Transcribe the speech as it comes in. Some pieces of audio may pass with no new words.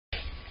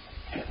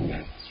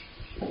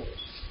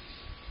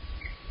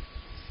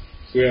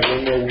So we have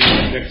one more week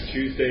next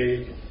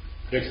Tuesday.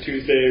 Next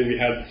Tuesday we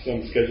had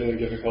some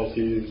scheduling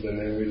difficulties, and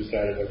then we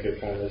decided,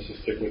 okay, fine, let's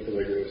just stick with the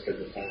regular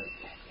scheduled time.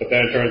 But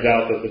then it turns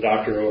out that the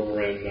doctor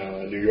over in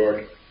New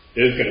York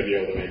is going to be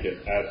able to make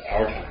it at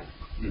our time,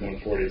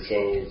 1:40.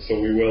 So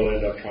we will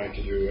end up trying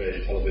to do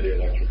a televideo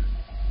lecture.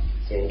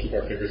 So we'll keep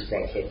our fingers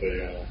crossed that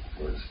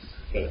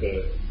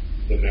the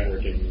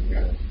networking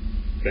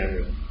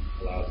bandwidth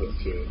allows us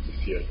to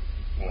see it.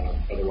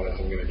 Otherwise,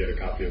 I'm going to get a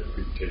copy of the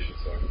presentation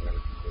so I can run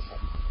it this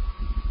time.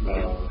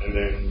 And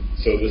then,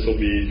 so this will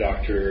be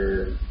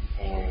Dr.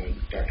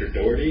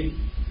 Doherty,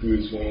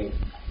 who's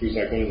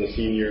like one of the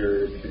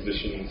senior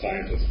physician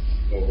scientists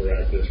over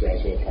at this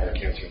Roswell Park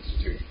Cancer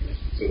Institute.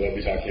 So they'll be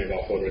talking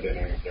about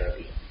photodynamic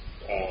therapy.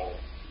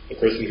 The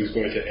person who's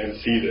going to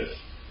MC this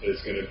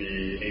is going to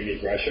be Amy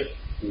Grashik,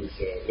 who's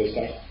a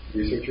postdoc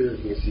researcher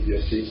with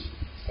CBSC.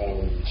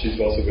 She's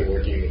also been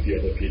working in the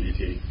field of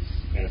PDT.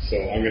 And so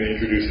I'm going to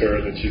introduce her,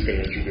 and then she's going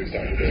to introduce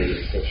Dr.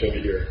 Doherty. So she'll be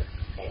here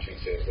on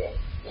Tuesday as well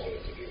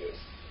to do this.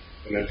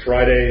 And then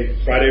Friday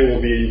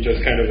will be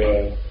just kind of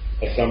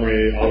a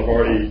summary. I've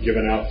already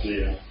given out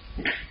the...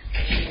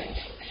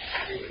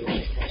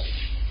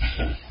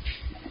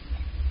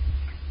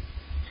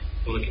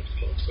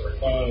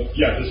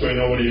 yeah, this way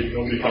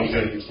nobody comes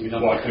in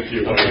and walks with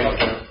you.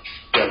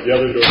 Yeah, the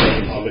other door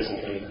is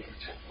obviously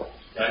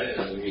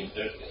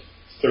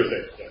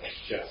Thursday.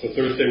 Yeah. So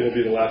Thursday will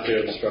be the last day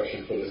of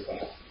instruction for this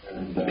class,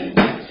 and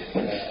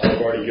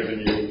I've already given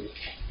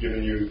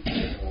you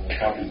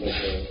copies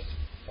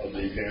of the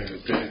exams.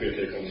 It's basically a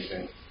take-home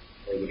exam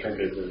or the term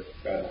paper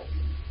guidelines.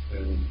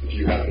 And if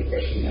you have any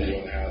questions that you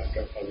want to ask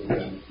other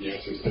than the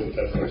answers to the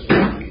test questions,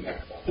 you can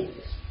ask about it.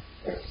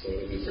 Right, so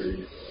it is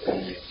pretty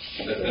easy.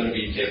 That's going to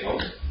be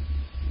take-home?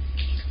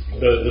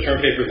 The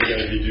term papers are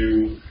going to be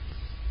due,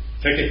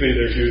 technically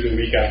they're due the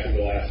week after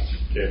the last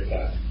day of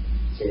class.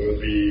 So it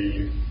will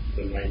be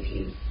the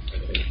 19th,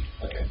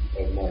 I think,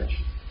 of March.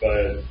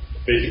 But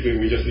basically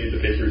we just need the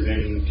papers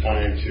in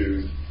time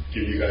to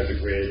give you guys a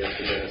grade and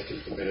for Dennis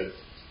to submit it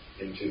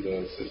into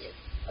the system.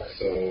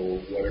 So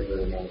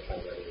whatever amount of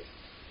time that is.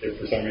 If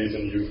for some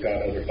reason you've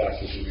got other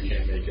classes and you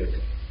can't make it,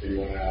 or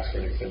you want to ask for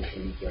an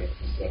extension, then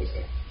just let us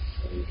know.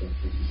 And we can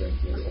present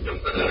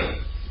something.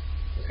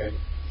 Okay.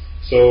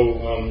 So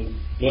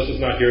Melissa's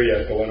not here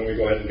yet, but why don't we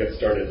go ahead and get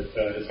started.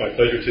 It's my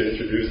pleasure to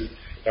introduce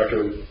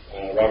Dr.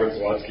 Robert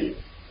Zawadzki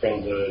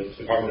from the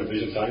Department of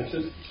Vision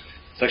Sciences.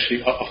 It's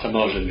actually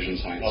ophthalmology and vision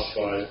science.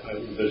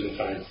 Vision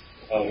science.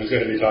 Who's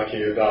going to be talking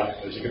about,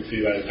 as you can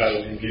see by the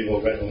title, in vivo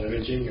retinal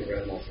imaging and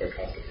retinal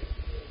spectroscopy.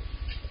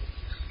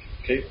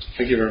 Okay,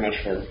 thank you very much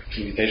for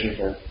the invitation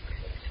for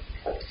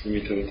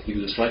me to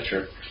give this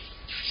lecture.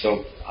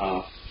 So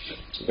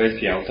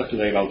basically, I'll talk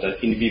today about the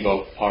in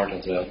vivo part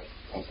of the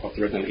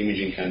retinal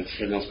imaging and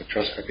retinal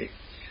spectroscopy.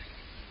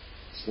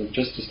 So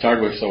just to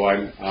start with, so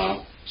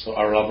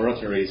our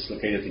laboratory is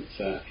located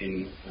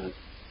in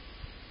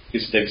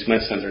UC Davis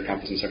Med Center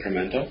campus in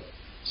Sacramento.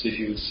 So if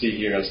you see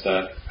here as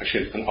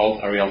actually an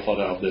old aerial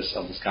photo of this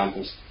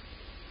campus,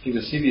 I think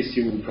the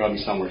CBSC will be probably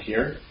somewhere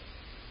here.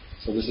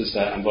 So this is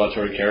the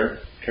ambulatory care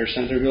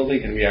center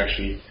building, and we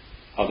actually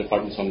have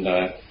departments on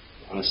the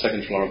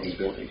second floor of this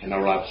building, and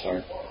our labs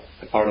are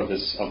a part of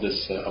this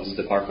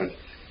department,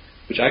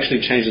 which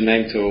actually changed the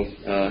name to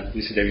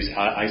UC Davis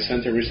Eye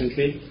Center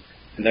recently,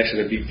 and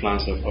actually the big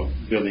plans of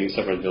building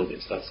several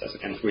buildings. That's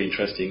kind of really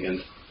interesting,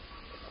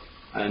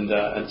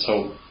 and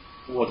so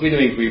what we're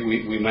doing,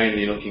 we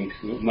mainly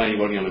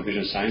working on the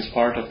vision science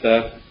part of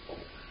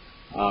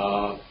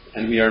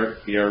and we are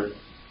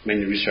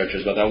mainly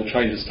researchers, but I will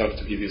try in this talk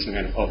to give you some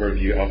kind of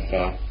overview of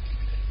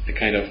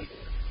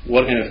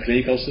what kind of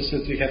clinical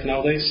systems we have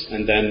nowadays,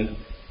 and then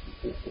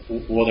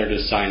what are the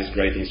science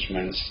grade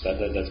instruments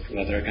that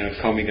are kind of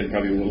coming and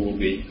probably will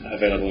be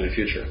available in the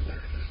future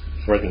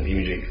for retinal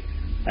imaging.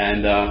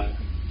 And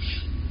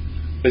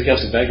basically,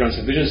 as a background,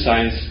 so vision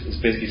science is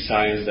basically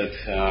science that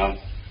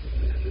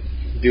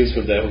deals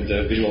with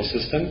the visual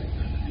system,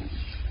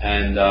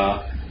 and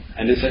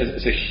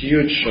it's a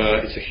huge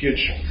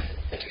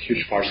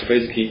part. So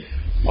basically,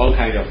 all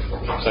kind of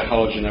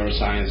psychology,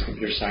 neuroscience,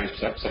 computer science,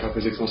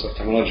 psychophysics, most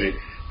ophthalmology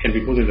can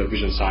be put into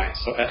vision science.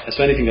 So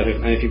anything that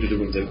has anything to do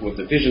with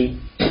the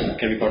vision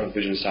can be part of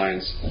vision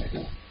science.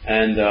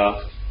 And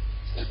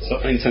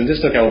so in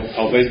this talk,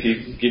 I'll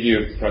basically give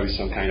you probably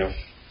some kind of,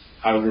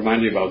 I will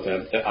remind you about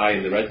the eye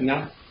and the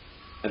retina,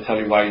 and tell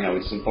you why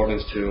it's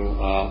important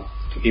to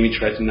image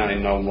retina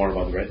and know more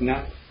about the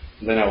retina.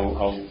 And then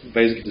I'll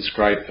basically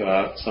describe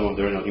some of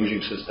the retinal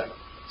imaging system.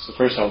 So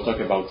first I'll talk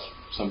about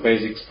some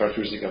basic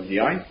characteristics of the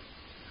eye,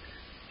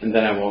 and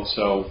then I will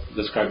also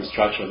describe the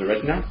structure of the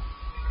retina,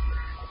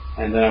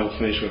 and then I will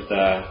finish with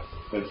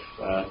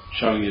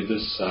showing you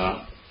these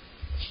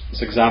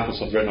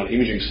examples of retinal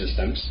imaging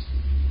systems,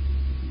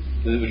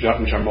 which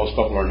are most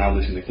popular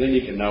nowadays in the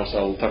clinic, and also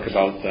I'll talk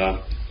about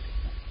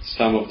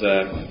some of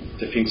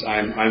the things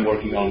I'm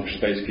working on, which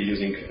is basically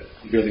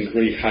building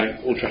really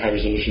ultra high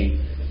resolution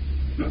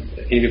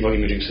in vivo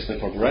imaging system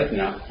for the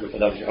retina with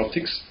adaptive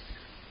optics.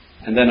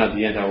 And then at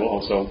the end I will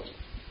also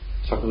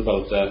talk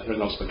about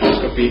retinal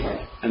spectroscopy,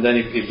 and then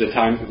if we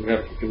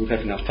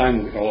have enough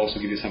time, I'll also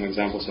give you some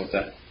examples of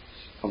the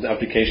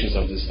applications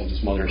of this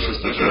modern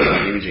systems for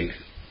retinal imaging.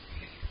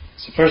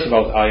 So first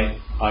about eye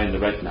and the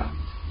retina.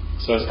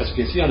 So as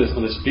you can see on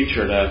this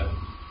picture,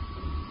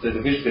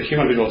 the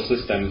human visual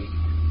system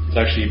is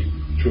actually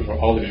true for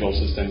all the visual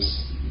systems,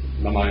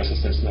 mammalian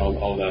systems, and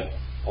all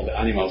the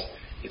animals.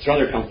 It's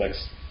rather complex.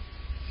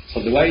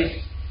 So the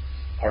way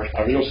our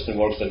visual system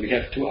works is that we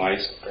have two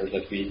eyes, or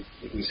that we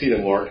see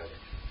the world.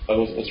 But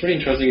what's really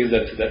interesting is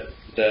that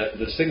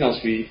the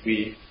signals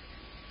the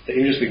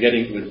images we're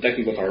getting with the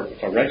technique of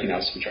our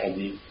retinas, which are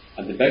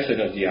at the backside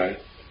of the eye,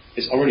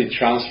 is already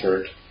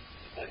transferred,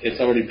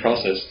 it's already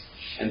processed,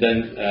 and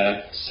then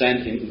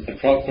sent in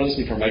processed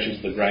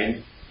information to the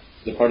brain,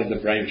 the part of the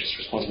brain which is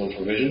responsible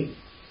for vision.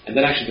 And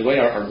then actually the way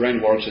our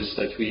brain works is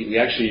that we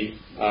actually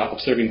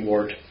observing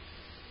world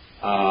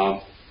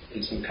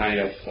in some kind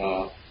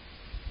of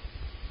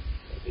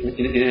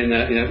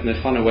in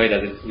a funny way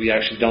that we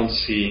actually don't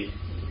see.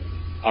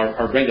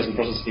 Our brain doesn't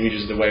process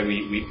images the way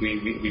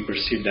we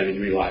perceive them in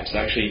real life. So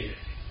actually,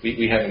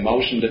 we have a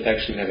motion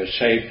detection, we have a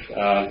shape,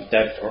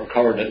 depth, or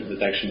color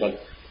detection.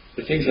 But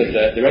the things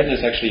that the retina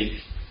is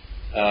actually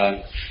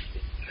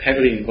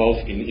heavily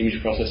involved in image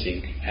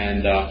processing,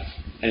 and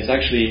it's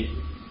actually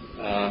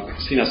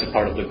seen as a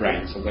part of the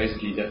brain. So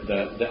basically,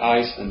 the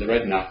eyes and the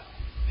retina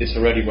is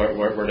already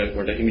where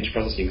the image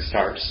processing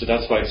starts. So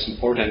that's why it's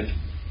important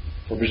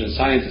for vision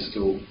scientists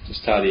to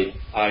study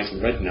eyes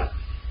and retina.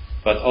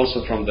 But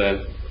also from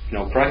the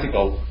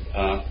practical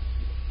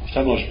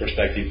ophthalmology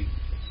perspective,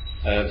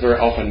 very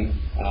often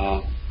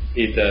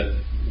if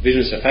the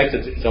vision is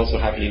affected, it's also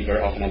happening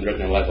very often on the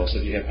retinal level. So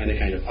if you have any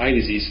kind of eye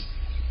disease,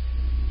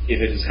 if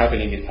it is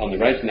happening on the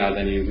retina,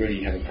 then you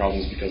really have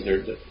problems because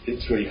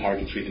it's really hard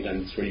to treat it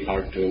and it's really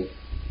hard to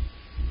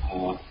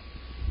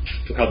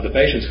help the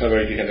patients.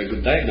 However, if you have a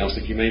good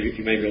diagnostic, you may be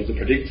able to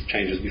predict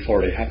changes before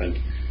they happen.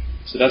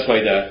 So that's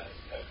why the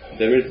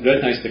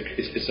retina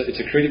it's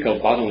a critical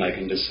bottleneck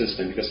in this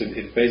system, because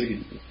it basically,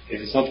 if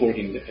it's not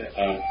working in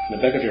the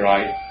back of your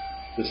eye,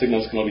 the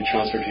signals cannot be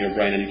transferred to your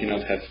brain, and you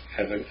cannot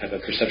have a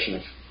perception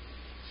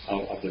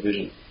of the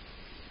vision.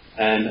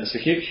 And so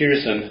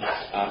here's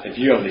a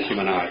view of the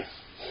human eye.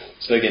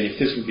 So again, if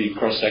this would be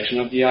cross section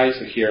of the eye,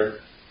 so here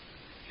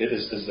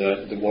is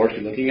the world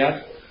you're looking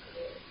at.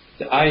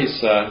 The eye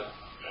is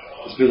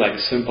built like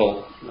a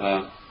simple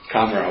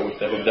camera with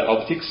the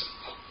optics,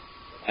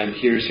 and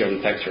here is your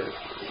detector.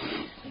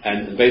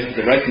 And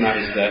basically, the retina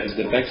is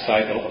the back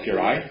side of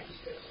your eye,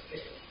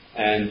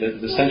 and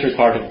the center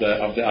part of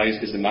the eye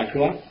is the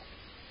macula.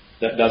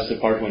 That's the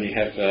part when you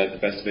have the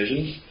best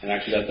vision, and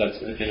actually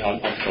that's an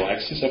optical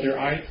axis of your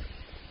eye.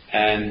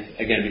 And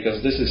again,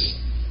 because this is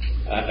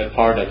a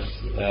part that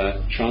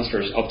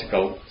transfers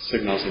optical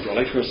signals into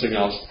electrical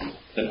signals,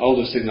 then all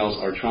the signals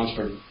are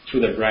transferred to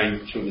the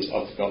brain through this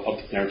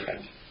optic nerve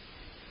head.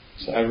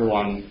 So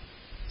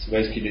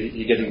basically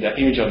you're getting the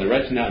image on the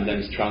retina, and then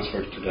it's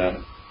transferred to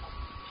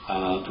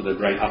the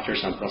brain after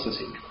some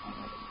processing.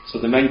 So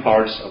the main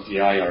parts of the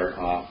eye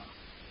are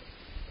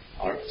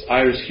its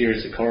iris. Here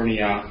is the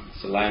cornea,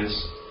 it's the lens.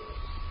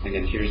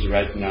 Again, here's the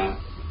retina,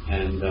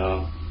 and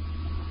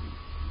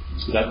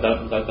so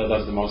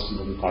that's the most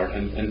important part.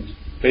 And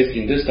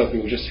basically, in this talk, we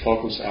will just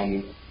focus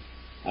on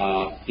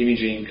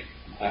imaging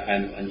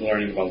and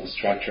learning about the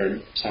structure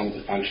and some of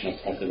the function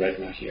of the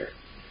retina here.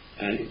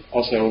 And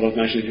also, I would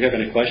mention, if you have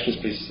any questions,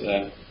 please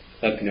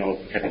let me know.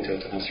 I'll be happy to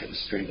answer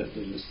this during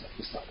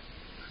this talk.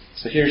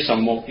 So here's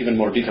some even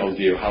more detailed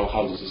view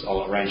how this is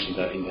all arranged in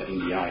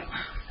the eye.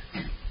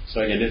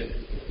 So again,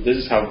 this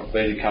is how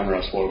basic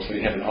cameras work. So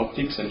you have an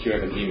optics, and here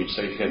you have an image.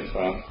 So if you have,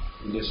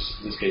 in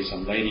this case,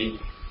 some lady in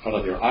front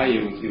of your eye,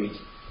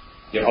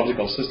 your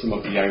optical system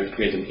of the eye would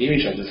create an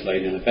image of this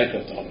lady on the back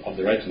of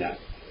the retina.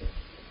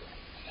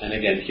 And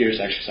again, here's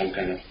actually some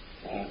kind of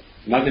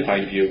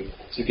magnified view.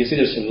 So you can see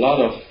there's a lot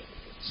of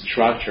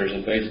structures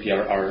that basically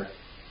are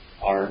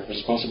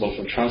responsible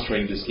for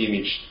transferring this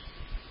image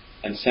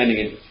and sending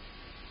it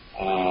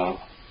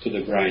to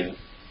the brain.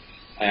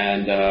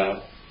 And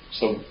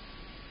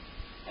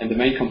the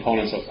main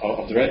components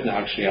of the retina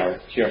actually are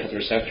here are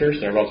photoreceptors,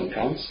 they're rods and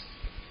cones,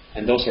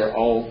 and those are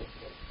all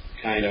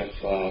kind of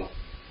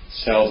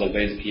cells that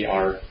basically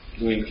are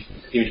doing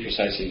image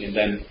processing. And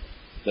then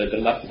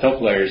the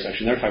top layer is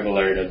actually nerve fiber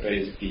layer that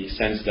basically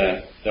sends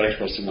the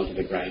electrical signal to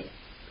the brain.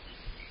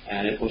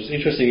 And what's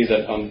interesting is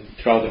that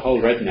throughout the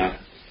whole retina,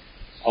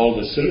 all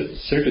the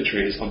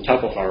circuitry is on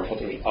top of our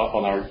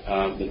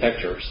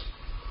detectors,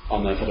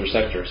 on the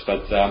photoreceptors.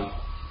 But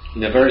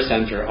in the very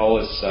center, all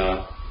is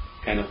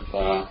kind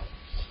of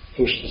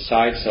pushed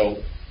aside, so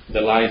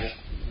the light,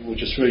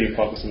 which is really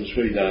focused on, is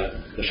really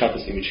the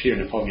sharpest image here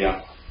in the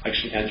fovea,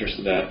 actually enters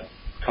to the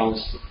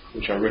cones,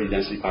 which are really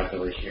densely packed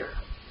over here.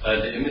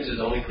 The image is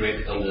only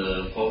created on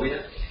the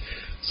fovea?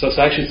 So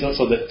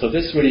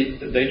this really,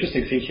 the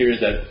interesting thing here is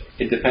that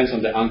it depends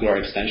on the angular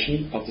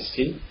extension of the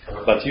skin,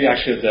 but you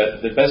actually,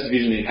 the best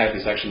vision you have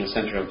is actually in the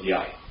center of the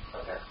eye.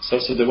 Okay. So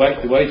the way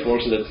it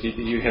works is that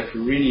you have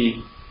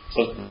really,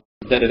 so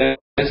the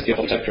density of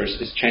receptors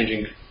is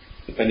changing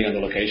depending on the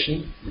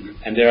location,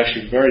 and they're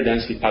actually very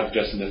densely packed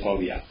just in the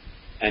fovea.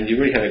 And you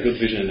really have a good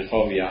vision in the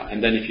fovea.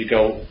 And then if you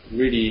go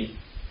really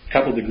a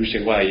couple degrees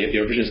away,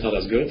 your vision is not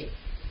as good.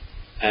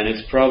 And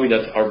it's probably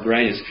that our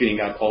brain is filling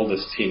up all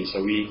this scene.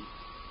 So we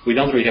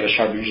don't really have a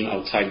sharp vision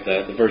outside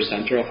the very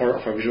center of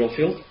our visual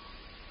field,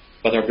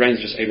 but our brain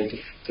is just able to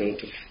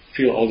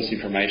feel all this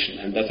information.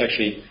 And that's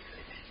actually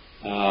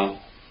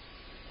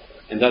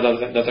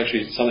that's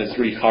actually something that's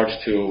really hard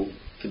to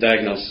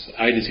diagnose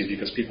eye disease,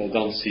 because people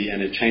don't see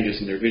any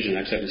changes in their vision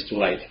except it's too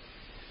late.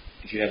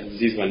 If you have a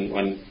disease when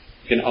you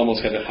can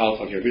almost have a half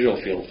of your visual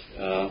field,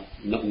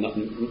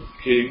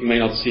 you may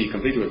not see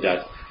completely with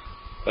that,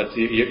 but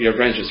your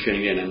brain's just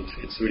filling in, and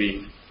it's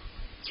really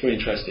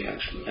interesting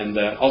actually. And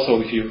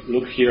also, if you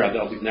look here at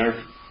the optic nerve,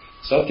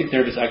 the optic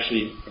nerve is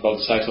actually about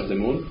the size of the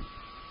moon,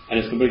 and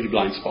it's completely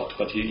blind spot,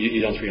 but you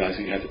don't realize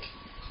you have it.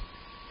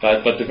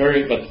 But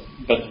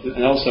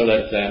and also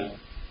that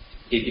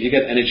if you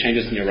get any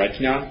changes in your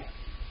retina,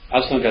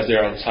 as long as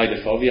they're outside the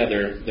fovea,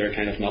 they're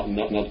kind of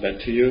not bad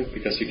to you,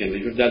 because you can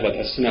live with that. But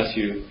as soon as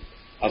the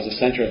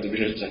center of the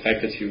vision is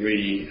affected, you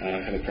really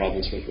have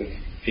problems with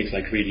things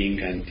like reading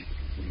and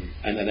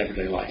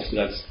everyday life.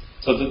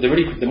 So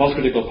the most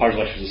critical part is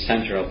actually the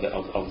center of the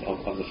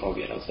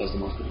fovea. That's the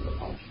most critical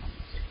part.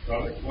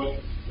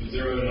 Is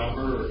there a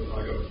number,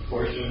 like a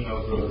portion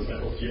of the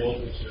central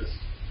field which is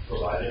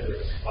provided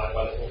or supplied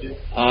by the fovea?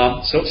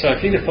 So I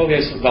think the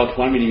fovea is about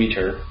 1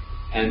 millimeter,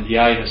 and the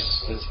eye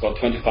is about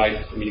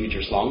 25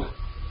 millimeters long.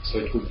 So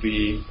it would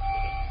be,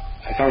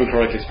 if I remember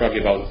correctly, it's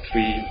probably about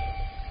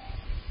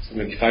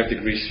maybe 5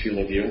 degrees field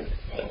of view.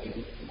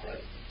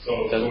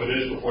 So it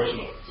is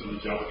proportional to the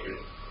geometry.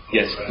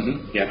 Yes.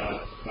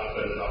 Yeah. Not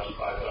that it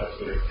occupies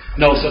actually.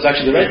 No. So it's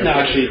actually the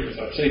retina.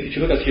 So if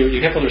you look at here,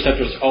 you have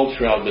photoreceptors all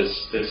throughout the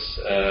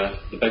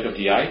back of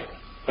the eye.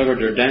 However,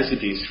 their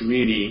density is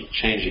really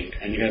changing,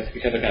 and you have a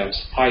kind of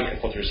spike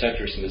of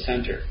photoreceptors in the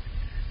center.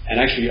 And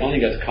actually, you only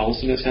get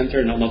cones in the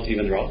center, not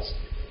even rods.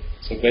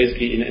 So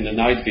basically, in the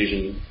night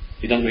vision,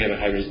 you don't really have a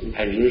high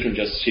resolution,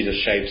 just see the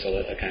shapes of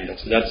it, kind of.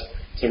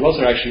 So rods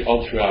are actually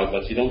all throughout,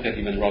 but you don't have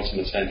even rods in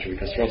the center,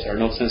 because rods are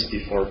not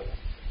sensitive for.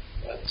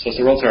 So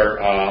the rods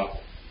are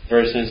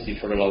very sensitive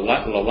for the low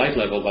light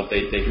level, but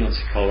they cannot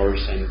see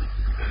colors, and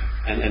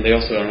they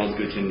also are not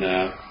good in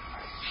a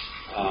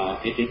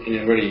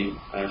really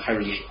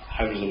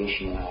high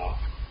resolution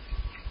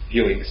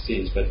viewing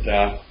scenes. But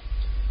yeah.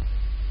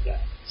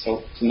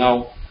 So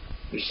now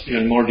there's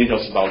even more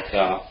details about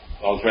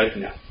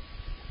retina.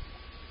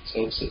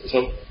 So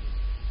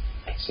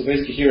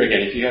basically here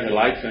again, if you have a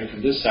light coming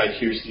from this side,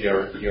 here's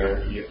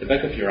the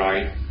back of your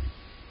eye.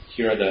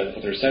 Here are the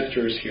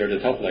photoreceptors. Here are the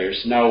top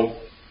layers. Now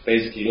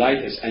basically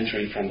light is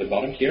entering from the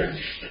bottom here,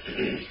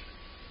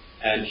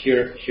 and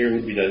here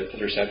would be the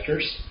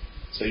photoreceptors.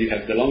 So you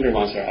have the longer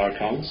ones are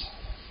cones,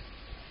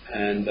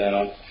 and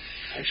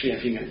actually I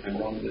think I'm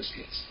wrong in this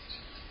case.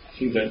 I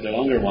think that the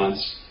longer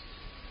ones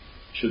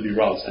should be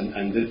rods,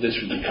 and this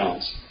should be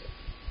cones.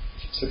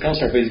 So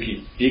cones are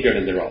basically bigger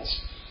than the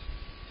rods,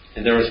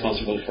 and they're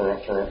responsible for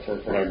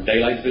our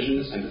daylight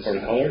vision and for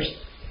the colors,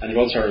 and the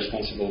rods are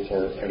responsible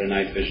for the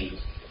night vision.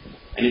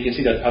 And you can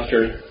see that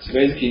so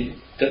basically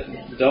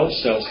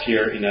those cells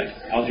here in the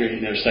outer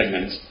inner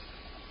segments,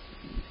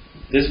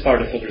 this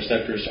part of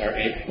photoreceptors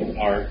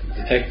are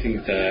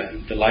detecting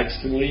the light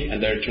stimuli,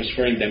 and they're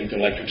transferring them into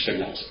electric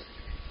signals.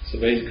 So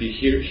basically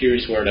here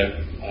is where the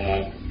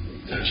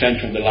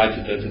change from the light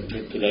to the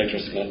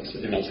electrical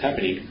signal is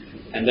happening,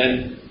 and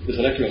then these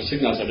electrical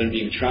signals are then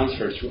being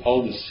transferred through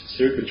all this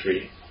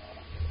circuitry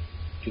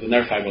to the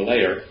nerve fiber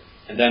layer,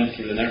 and then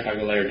through the nerve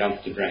fiber layer down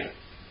to the brain.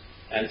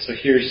 And so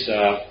here's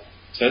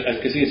so as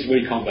you can see, it's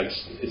really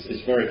complex.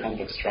 It's very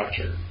complex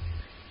structure,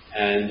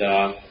 and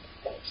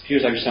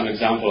here's actually some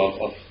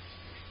example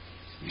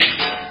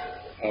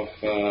of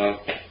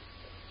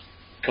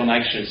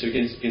connections. So you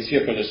can see,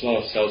 of course, there's a lot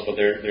of cells, but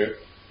they're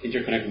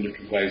interconnected in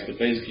different ways. But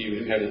basically,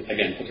 you have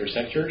again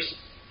photoreceptors,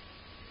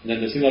 and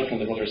then the signal from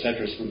the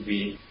photoreceptors would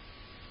be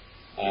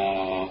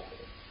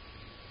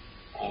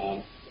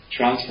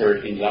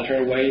transferred in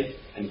lateral way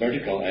and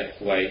vertical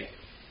way,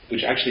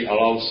 which actually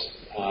allows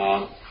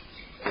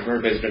the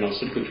very basic neural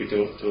circuitry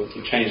to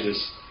change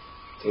this,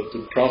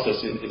 to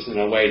process it in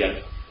a way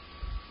that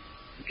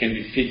can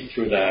be fed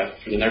through the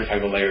nerve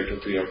fiber layer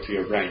to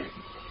your brain.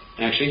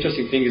 And actually,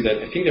 interesting thing is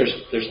that I think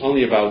there's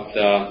only about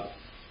a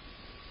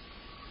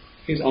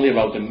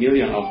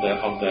million of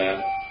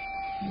the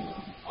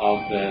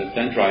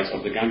dendrites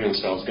of the ganglion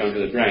cells going to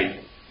the brain,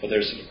 but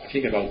there's I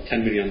think about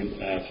 10 million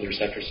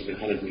photoreceptors, even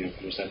 100 million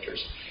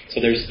photoreceptors. So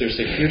there's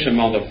a huge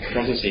amount of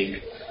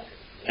processing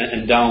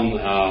and down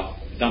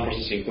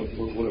processing of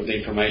the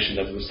information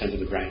that was sent to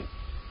the brain.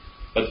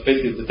 But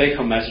basically, the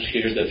take-home message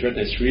here is that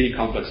retina is really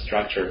complex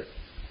structure,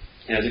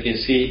 and as you can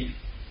see,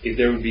 if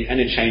there would be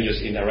any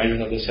changes in the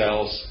arrangement of the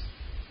cells,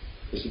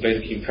 this would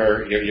basically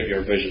impair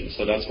your vision.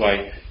 So that's why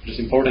it is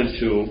important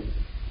to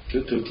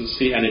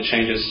see any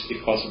changes,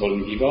 if possible,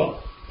 in vivo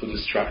to the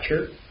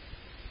structure,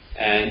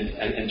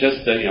 and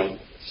just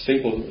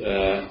simple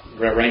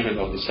rearrangement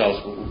of the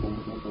cells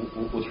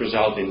would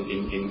result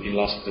in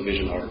loss of the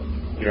vision or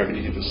your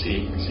ability to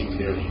see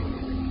clearly.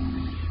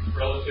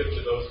 Relative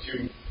to those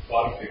two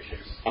bottom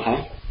pictures,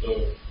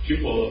 the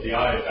pupil of the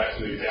eye is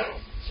actually down.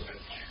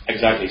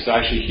 Exactly. So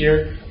actually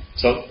here,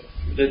 so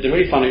the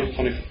really funny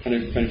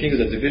thing is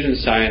that the vision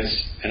science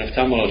and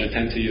ophthalmology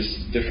tend to use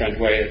different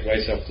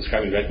ways of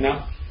describing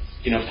retina.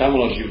 In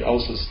ophthalmology, you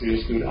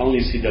would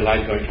only see the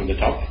light going from the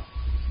top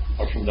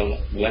or from the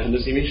left in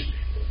this image.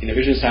 In the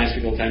vision science,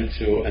 people tend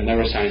to, and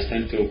neuroscience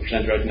tend to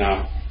present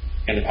retina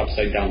kind of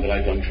upside down, the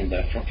light going from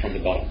the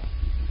bottom.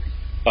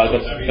 But I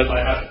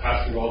have to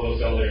pass through all those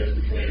cell layers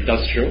between.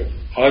 That's true.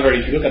 However,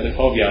 if you look at the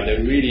fovea,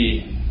 there's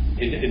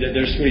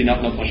really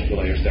not much of the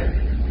layers there.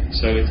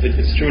 So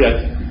it's true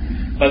that,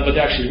 but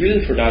the actual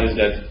reason for that is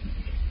that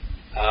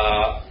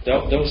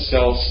those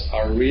cells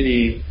are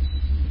really,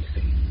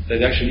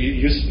 they actually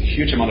use a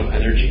huge amount of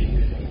energy.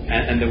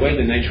 And the way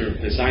the nature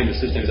designed the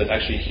system is that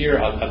actually here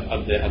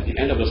at the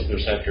end of those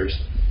receptors,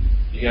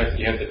 you have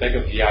the back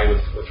of the eye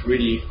with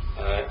really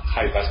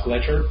high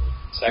vasculature.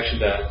 So actually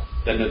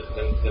the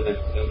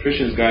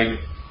nutrition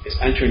is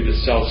entering the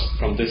cells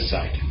from this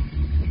side.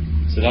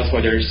 So that's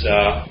why there's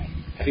I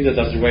think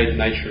that's the way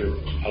nature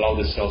allows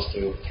the cells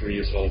to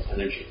reuse a lot of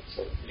energy.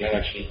 So you have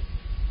actually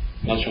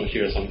not shown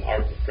here some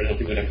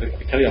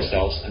epithelial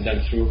cells, and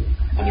then through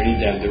underneath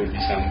them there would be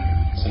some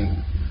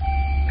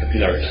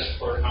capillaries.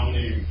 For how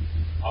many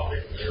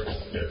optic nerves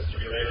get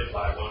stimulated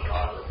by one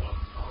rod or one?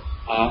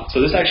 So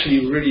this is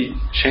actually really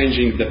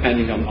changing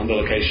depending on the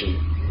location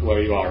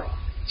where you are.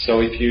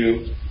 So if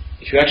you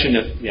actually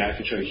I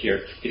can show you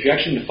here. If you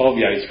actually in the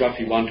fovea, it's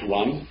roughly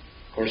 1-to-1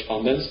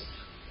 correspondence.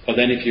 But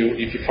then if you're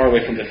far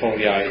away from the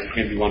fovea, it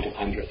can be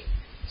 1-to-100.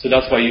 So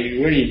that's why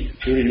you're really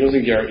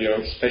losing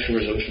your spatial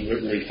resolution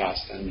really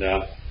fast. And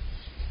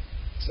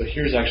so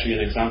here's actually an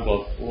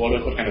example of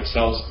what kind of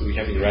cells do we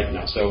have in the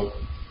retina. So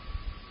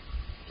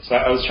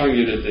I was showing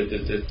you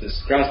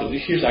this graph. But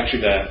here's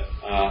actually the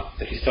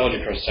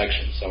histology cross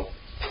section. So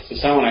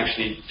someone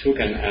actually took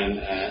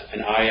an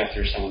eye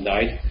after someone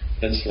died,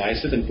 then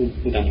sliced it and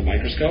put under the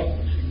microscope.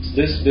 So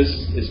this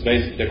is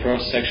basically the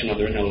cross section of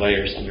the retinal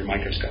layers under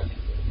microscope.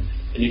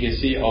 And you can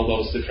see all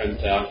those different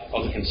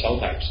cell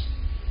types.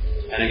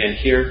 And again,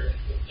 here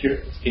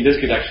in this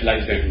case, actually light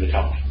is going from the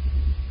top.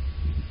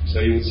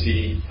 So you would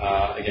see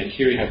again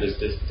here you have this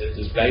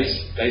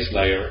base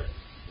layer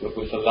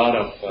with a lot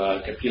of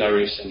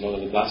capillaries and a lot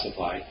of the blood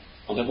supply.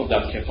 On top of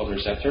that, you have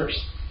photoreceptors,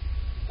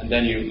 and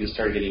then you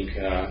start getting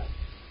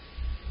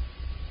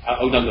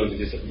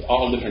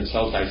all different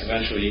cell types.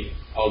 Eventually,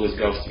 all this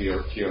goes to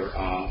your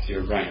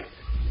brain.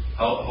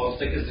 How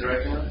thick is the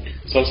retina?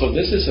 So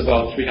this is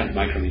about 300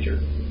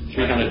 micrometers.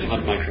 300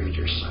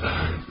 micrometers.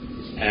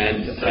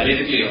 And so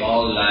basically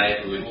all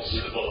light with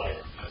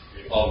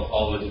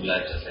all visible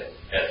light just like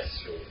passes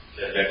through.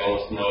 There's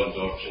almost no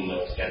absorption,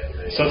 no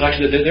scattering. So it's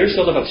actually there's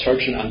a lot of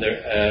absorption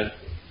under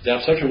the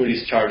absorption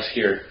really starts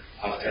here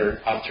after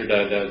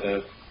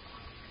the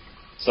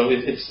so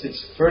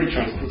it's very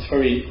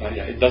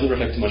it doesn't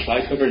reflect too much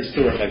light, however it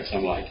still reflects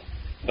some light.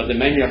 But the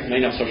main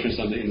absorption is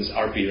in this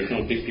RP,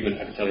 retinal big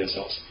pigment epithelial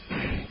cells.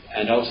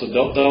 And also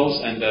those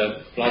and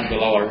the blood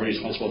below are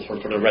responsible for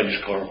the reddish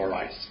color of our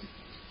eyes.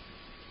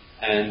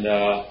 And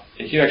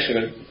here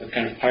actually a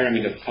kind of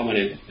pyramid of how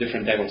many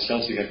different types of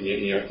cells you have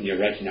in your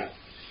retina.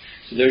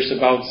 So there's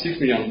about 6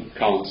 million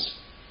counts,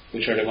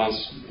 which are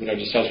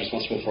the cells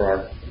responsible for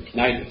our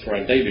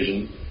day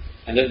vision.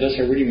 And those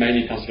are really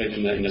mainly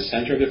concentrated in the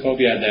center of the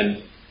fovea, and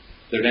then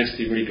the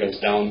density really goes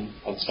down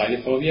outside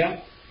the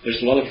fovea.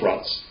 There's a lot of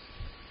rods.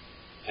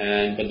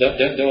 But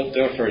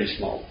they're fairly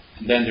small.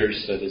 And then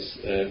there's this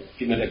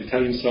pigment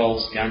epithelium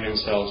cells, ganglion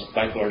cells,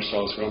 bipolar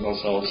cells, frontal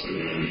cells.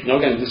 Now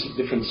again, these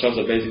different cells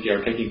that basically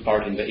are taking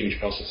part in the image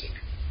processing.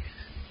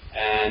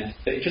 And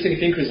the interesting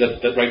thing is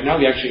that right now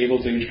we're actually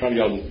able to image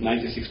probably all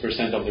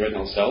 96% of the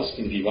retinal cells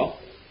in vivo.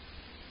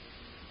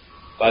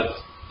 But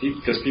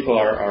because people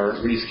are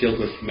really skilled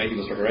with making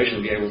this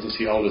preparation, we're able to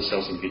see all the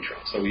cells in vitro.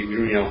 So we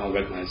really know how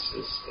retina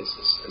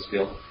is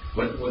built.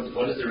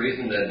 What is the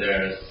reason that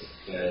there's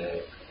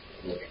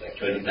like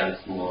 20 times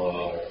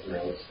more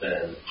roads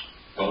than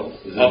cones?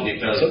 Is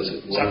it because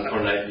one for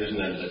night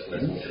vision and just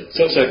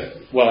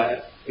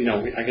I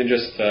can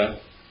just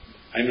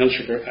I'm not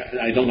sure.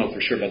 I don't know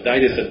for sure, but the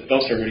idea is that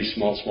those are really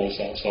small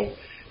cells. So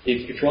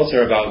if rods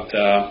are about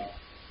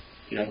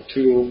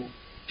 2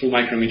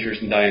 micrometers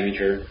in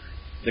diameter,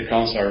 the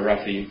cones are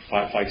roughly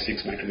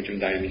 5-6 micrometers in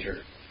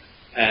diameter,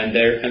 and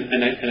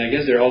I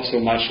guess they're also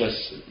much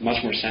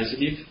more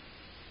sensitive.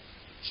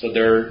 So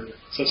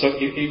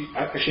if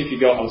you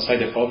go outside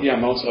the fovea,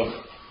 most of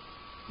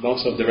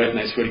the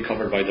retina is really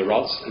covered by the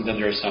rods, and then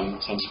there are some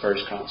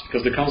sparse cones,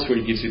 because the cones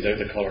really gives you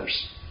the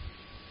colors,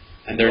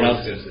 and they're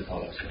not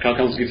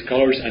cones gives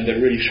colors, and they're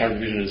really sharp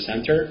vision in the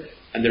center,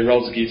 and the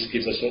rods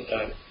gives us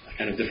a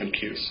kind of different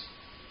cues,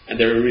 and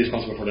they're really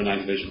responsible for the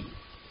night vision.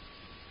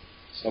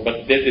 So,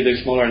 but they're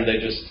smaller, and I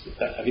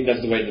think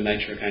that's the way the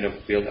nature kind of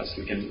built us.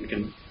 We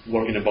can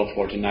work in both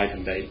worlds, night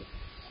and day.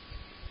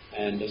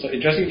 And so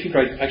interesting thing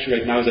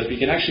right now is that we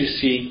can actually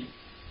see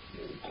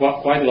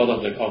quite a lot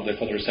of the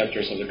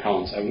photoreceptors of the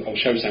cones. I'll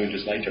show you some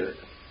images later.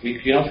 We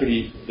cannot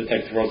really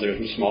detect rods that are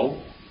too small,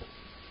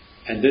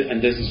 and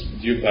this is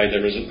due by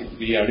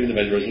we are limited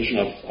by the resolution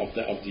of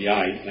the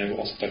eye, and I will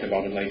also talk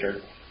about it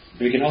later.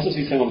 We can also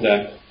see some of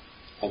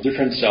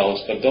different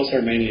cells, but those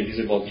are mainly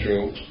visible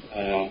through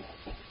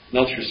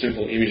not through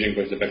simple imaging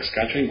with the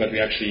backscattering, but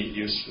we're actually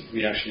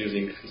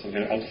using some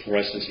kind of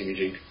autofluorescence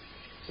imaging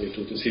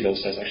to see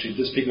those cells. Actually,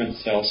 this pigment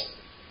cells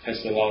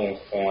has a lot of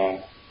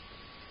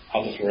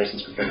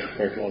autofluorescence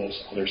compared to all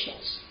those other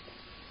cells.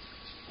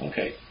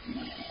 Okay.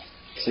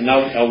 So now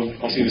I'll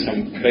also give you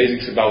some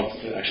basics about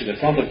actually the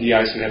front of the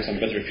eye, so we have some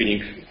better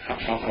feeling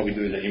how we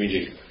do the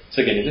imaging.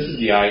 So again, this is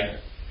the eye.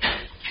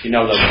 You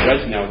know that the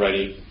retina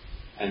already,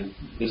 and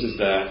this is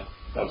the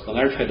optical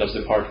nerve head. That's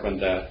the part when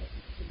the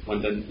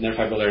nerve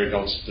fiber layer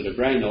goes to the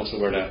brain, also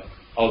where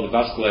all the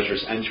vasculature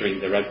is entering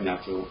the retina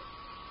to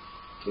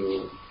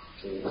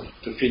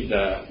feed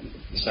the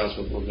cells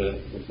with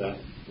the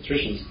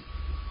nutrition.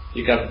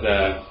 You got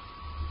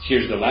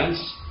here's the lens,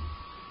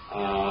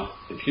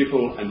 the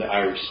pupil, and the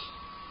iris.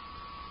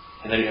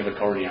 And then you have a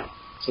cornea.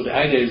 So the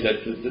idea is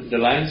that the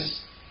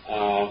lens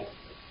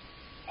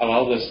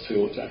allows us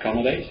to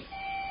accommodate,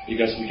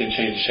 because we can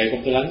change the shape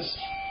of the lens.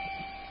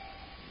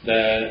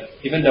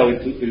 Even though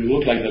it will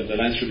look like the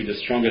lens should be the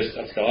strongest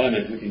optical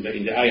element in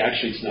the eye,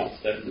 actually it's not.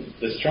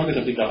 The strongest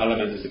optical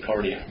element is the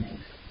cornea.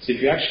 So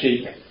if you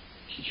actually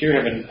here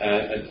have an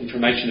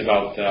information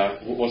about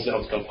what's the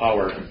optical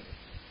power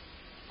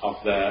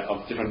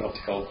of different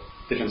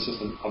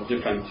systems of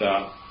different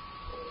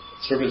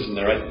surfaces in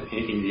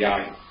the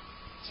eye.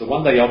 So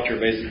one diopter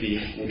basically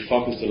would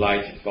focus the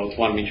light about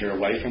 1 meter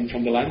away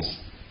from the lens.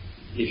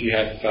 If you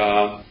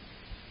have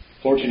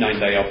 49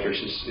 diopters,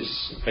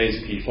 is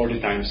basically 49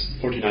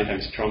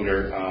 times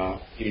stronger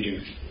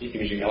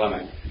imaging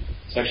element.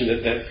 So actually,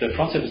 the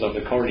front surface of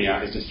the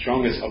cornea is the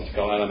strongest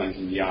optical element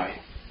in the eye,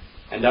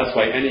 and that's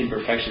why any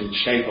imperfection in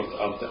shape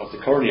of the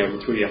cornea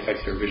would really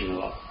affect your vision a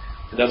lot.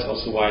 And that's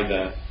also why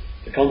the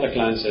contact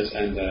lenses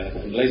and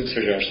the laser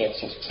surgery are so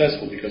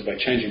successful, because by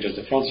changing just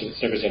the front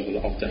surface of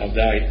the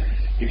eye,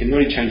 you can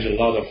really change a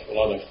lot of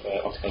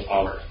optical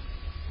power.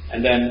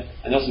 And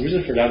also the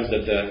reason for that is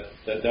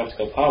that the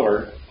optical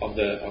power of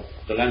the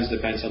lens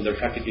depends on the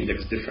refractive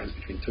index difference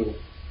between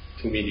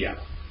two media.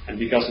 And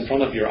because in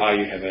front of your eye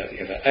you have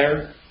an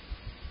air,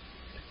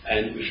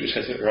 and which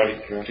has a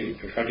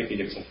refractive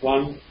index of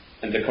 1,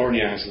 and the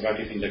cornea has a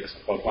refractive index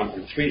of about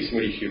 1.3, it's a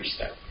really huge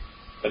step.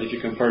 But if you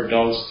compare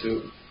those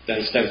two,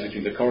 then steps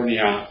between the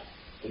cornea,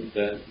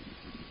 the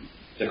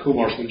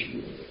humors,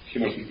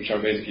 which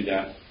are basically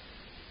the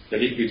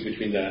liquids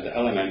between the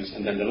elements,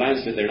 and then the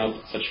lens, that they're not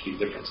such big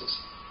differences.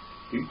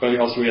 But you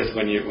also realize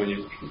when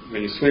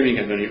you're swimming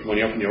and when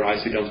you open your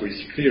eyes, you don't really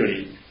see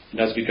clearly. And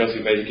that's because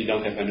you basically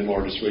don't have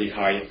anymore this really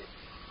high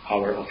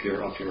power of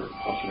your refractive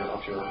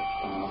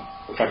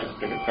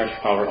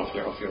power of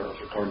your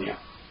cornea.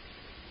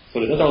 So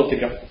the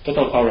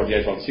total power of the eye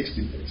is about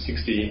 60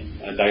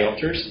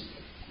 diopters,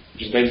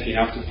 which is basically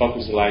enough to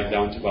focus the light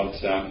down to about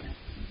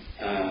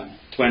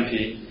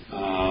 20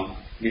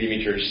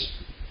 millimeters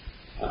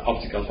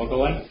optical focal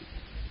length.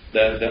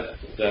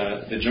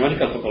 The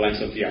geometrical focal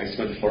length of the eye is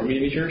 24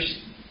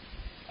 millimeters,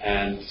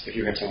 and so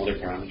here we have some other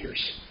parameters.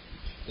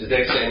 Is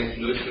there any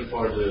fluid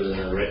for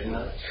the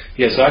retina?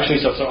 Yeah, so actually,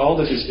 so all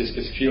this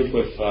is filled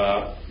with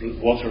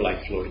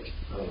water-like fluid,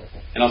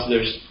 and also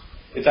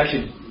it's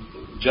actually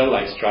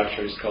gel-like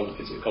structure. It's called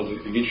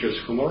the vitreous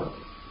humor.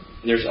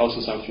 There's also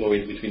some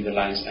fluid between the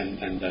lens and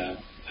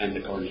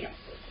the cornea,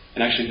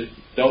 and actually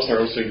those are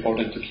also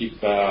important to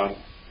keep.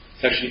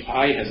 Actually,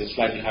 eye has a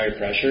slightly higher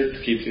pressure to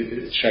keep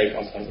its shape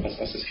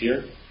as is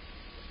here.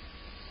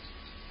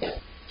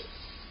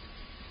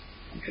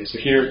 Okay, so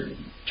here,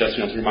 just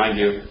to remind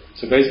you,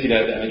 so basically the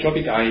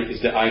anisotropic eye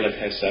is the eye that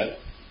has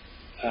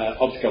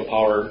optical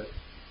power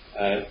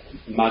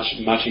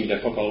matching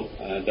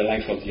the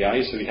length of the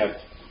eye. So we have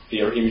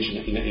your image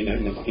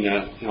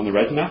on the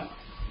retina.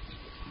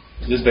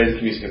 This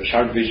basically means you have a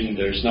sharp vision,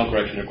 there's no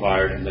correction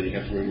required, and then you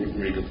have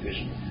really good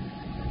vision.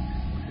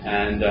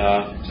 And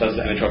so that's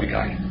the anisotropic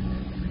eye.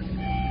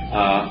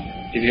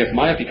 If you have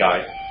myopic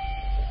eye,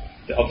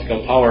 the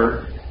optical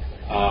power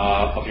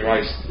of your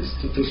eye is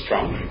too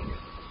strong.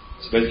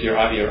 So basically your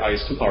eye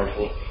is too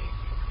powerful,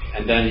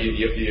 and then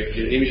your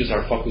images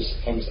are focused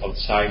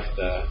outside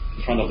the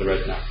front of the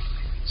retina.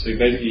 So you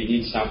basically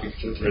need something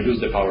to reduce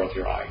the power of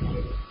your eye.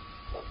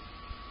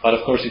 But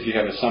of course, if you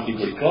have something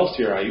really close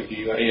to your eye,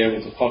 you are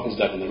able to focus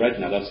that on the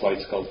retina. That's why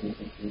it's called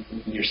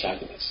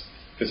nearsightedness,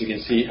 because you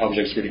can see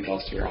objects really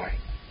close to your eye.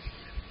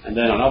 And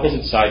then on the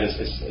opposite side is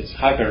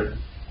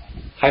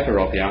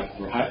hyperopia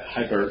or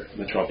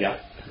hypermetropia.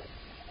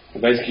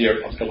 Basically,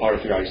 your optical power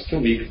of your eye is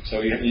too weak,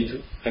 so you need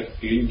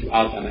to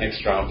add an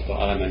extra optical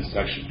element to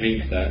actually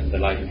bring the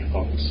light into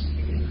focus.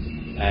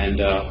 And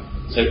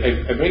so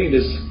I'm bringing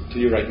this to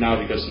you right now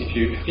because if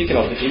you think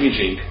about the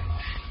imaging,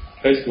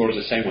 basically works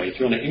the same way. If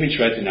you want to image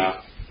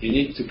retina, you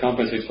need to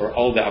compensate for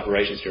all the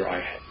aberrations your eye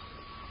had.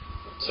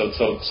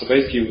 So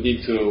basically, you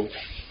need to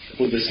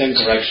put the same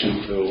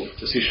correction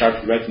to see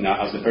sharply retina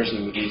as the person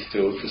who needs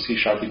to see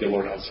sharply the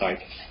world outside.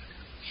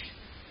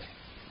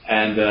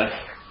 And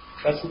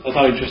that's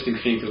another interesting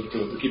thing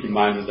to keep in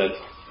mind, is that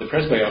the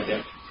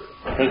presbyopia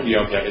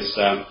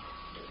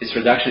is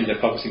reduction in the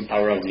focusing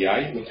power of the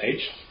eye with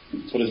age.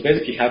 So what's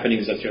basically happening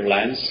is that your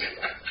lens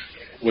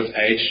with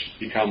age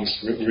becomes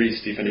really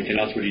stiff, and you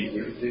cannot really,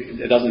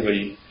 it doesn't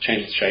really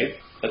change its shape.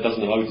 That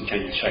doesn't allow you to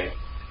change its shape.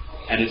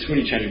 And it's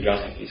really changing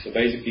drastically. So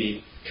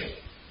basically,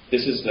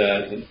 this is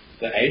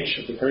the age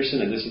of the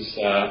person, and this is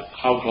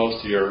how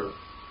close to your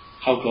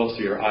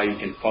eye you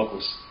can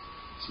focus.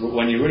 So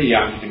when you're really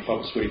young, you can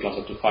focus really close,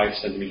 up to 5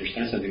 centimeters,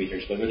 10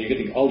 centimeters. But when you're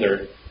getting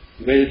older,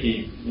 you're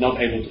basically not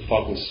able to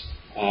focus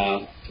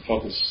at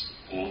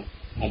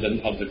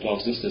the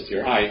close distance to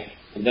your eye,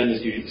 and then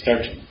you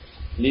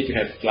need to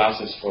have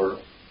glasses for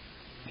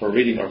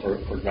reading or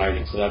for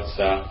driving. So that's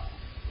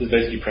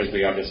basically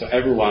presbyopia. So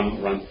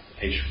everyone around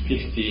age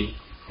 50,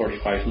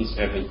 45 needs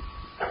to have a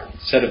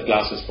set of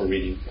glasses for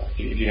reading.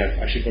 If you have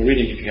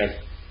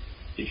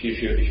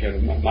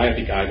a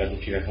myopic eye, but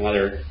if you have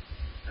another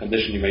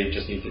condition, you may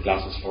just need the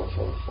glasses for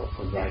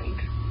driving.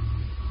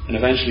 And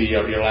eventually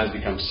your lens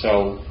becomes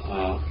so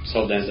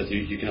dense that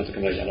you cannot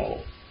accommodate at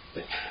all.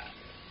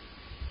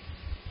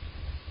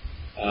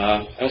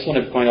 I also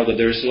want to point out that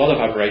there's a lot of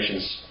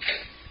aberrations,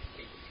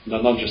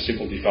 not just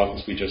simple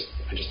defocus.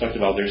 I just talked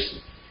about. There's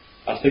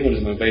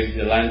astigmatism.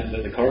 Basically,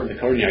 the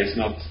cornea is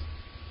not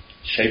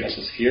shaped as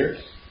a sphere,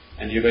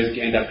 and you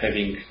basically end up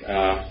having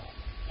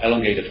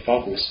elongated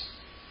focus.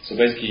 So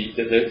basically,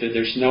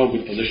 there's no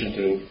good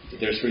position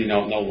there's really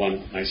no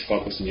one nice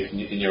focus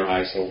in your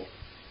eye. So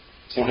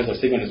if someone has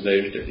astigmatism,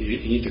 you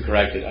need to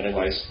correct it,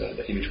 otherwise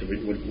the image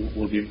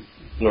will be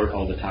blurred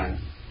all the time.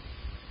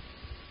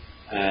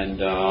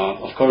 And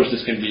of course,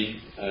 this can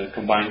be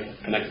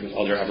connected with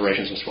other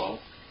aberrations as well.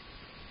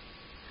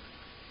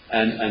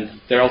 And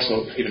there are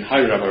also even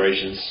higher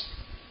aberrations.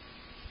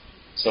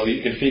 So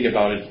you can think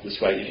about it this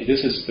way: if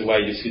this is the way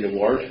you see the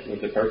world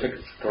with the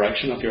perfect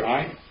correction of your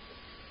eye,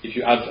 if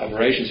you add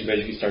aberrations, you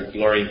basically start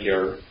blurring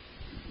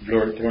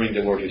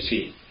the world you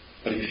see.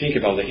 But if you think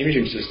about the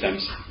imaging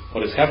systems,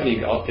 what is happening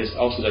is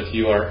also that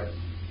you are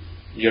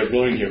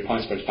blurring your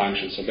point spread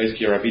function. So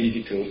basically, your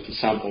ability to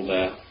sample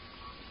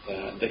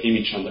the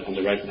image on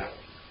the retina.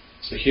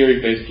 So here,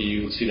 basically,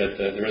 you would see that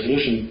the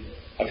resolution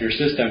of your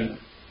system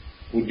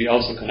would be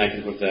also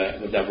connected with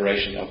the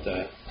aberration of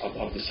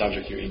the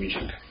subject you're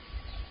imaging.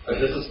 But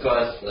this is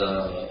caused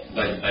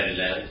by the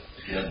lens.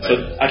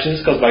 So actually,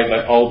 this is caused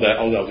by all the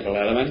optical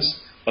elements,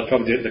 but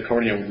probably the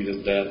cornea would be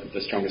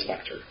the strongest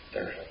factor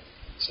there.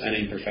 So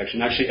any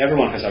imperfection. Actually,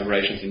 everyone has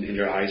aberrations in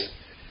their eyes,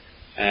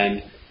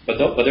 but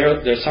there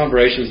are some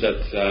aberrations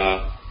that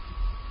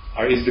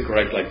are easy to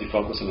correct, like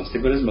defocus and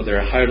astigmatism, but there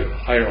are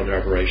higher order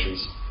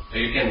aberrations. So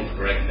you can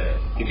correct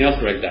that. You cannot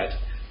correct that,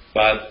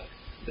 but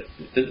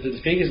the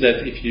thing is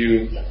that if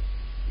you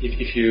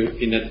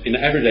in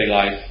everyday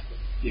life,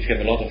 if you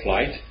have a lot of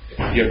light,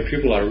 your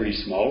pupils are really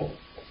small,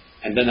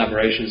 and then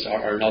aberrations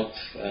are not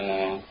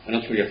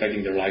really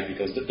affecting their light,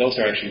 because those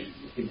are actually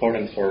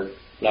important for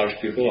large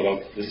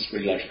pupil. This is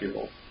really large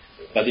pupil.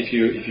 But if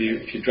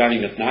you're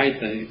driving at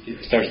night, then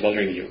it starts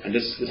bothering you, and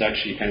this is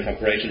actually kind of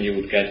aberration you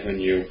would get when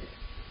you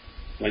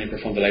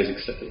perform the LASIK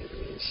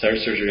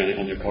surgery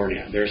on your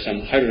cornea. There are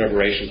some higher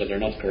aberrations that are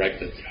not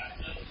corrected,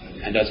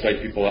 and that's why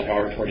people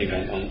are reporting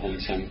on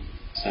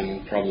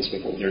some problems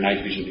with their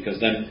night vision, because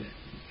then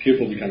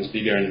pupil becomes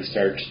bigger and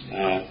start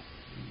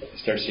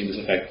seeing this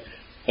effect.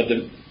 But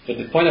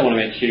the point I want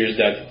to make here is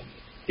that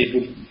it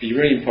would be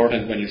really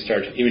important when you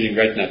start imaging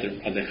retina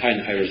at the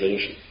high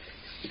resolution,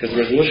 because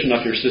the resolution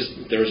of your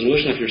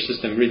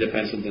system really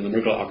depends on the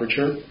numerical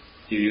aperture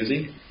you're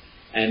using.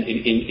 And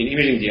in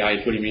imaging the eye,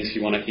 it really means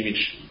you want to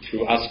image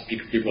through as big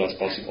pupil as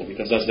possible,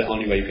 because that's the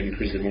only way you can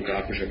increase the numerical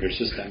aperture of your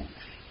system.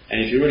 And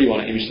if you really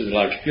want to image to the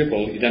large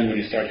pupil, you then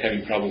really start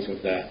having problems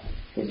with the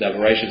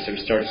aberrations.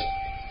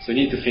 So you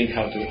need to think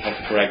how to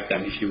correct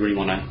them if you really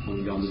want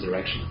to go in this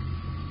direction.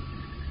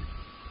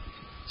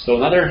 So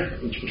another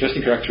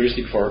interesting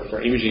characteristic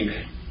for imaging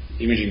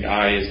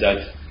eye is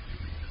that,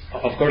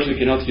 of course, we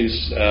cannot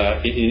use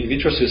in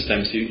vitro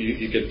systems.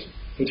 You could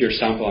put your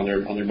sample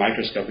under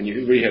microscope, and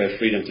you really have a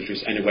freedom to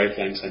choose any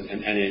wavelengths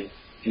and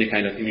any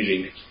kind of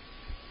imaging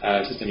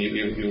system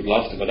you would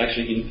love to. But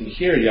actually, in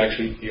here, you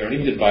are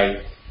limited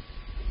by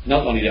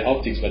not only the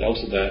optics but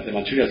also the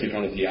materials in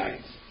front of the eye.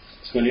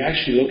 So when you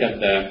actually look at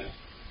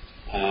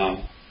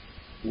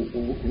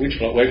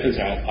which wavelengths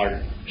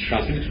are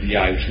transmitted to the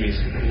eye, which means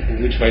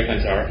which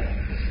wavelengths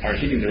are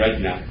hitting the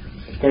retina,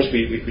 of course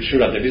we're sure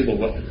that the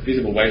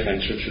visible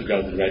wavelength should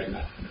go to the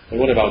retina. But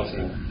what about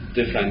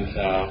different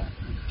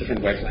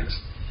wavelengths?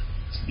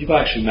 So people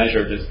actually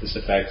measure this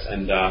effect,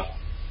 and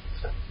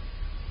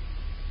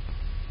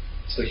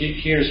so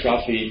here's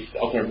roughly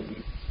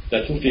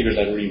the two figures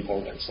that are really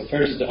important. So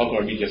first is the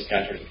ocular media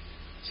scattering.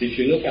 So if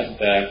you look at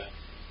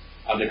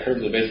the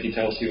curve that basically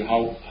tells you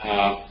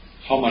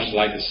how much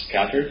light is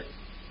scattered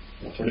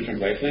for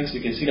different wavelengths,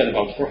 you can see that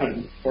about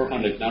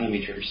 400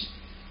 nanometers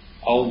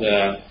all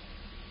the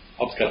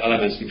optical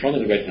elements in front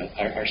of the retina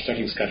are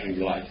starting scattering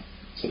the light.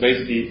 So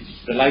basically,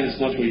 the light is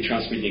not really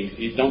transmitting.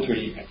 You're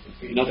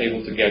not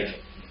able to get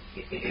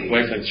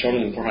wavelengths shorter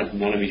than 400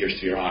 nanometers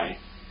to your eye.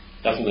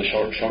 That's on the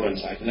short-end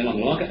side. And then on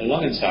the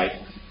long-end side,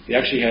 we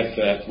actually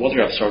have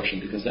water absorption,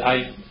 because the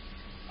eye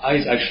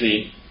is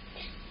actually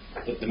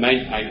the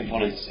main eye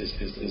component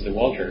is the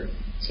water.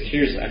 So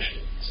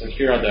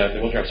here are the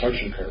water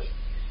absorption curve.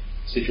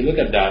 So if you look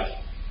at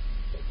that,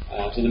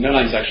 so the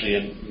midline is actually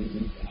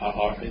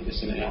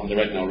on the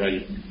retina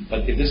already.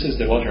 But if this is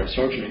the water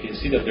absorption, you can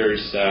see that there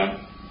is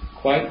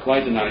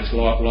quite a nice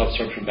low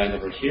absorption band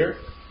over here,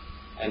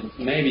 and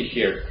maybe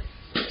here.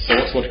 So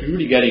what we're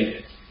really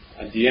getting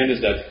at the end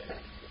is that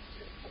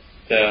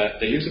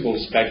the usable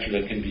spectrum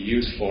that can be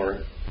used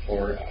for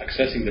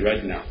accessing the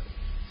retina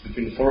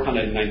between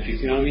 400 and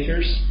 950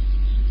 nanometers,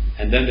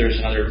 and then there's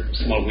another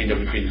small window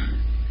between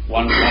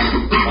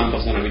 1,000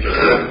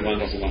 nanometers and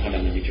 1,100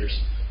 nanometers.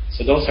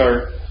 So those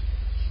are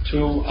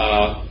two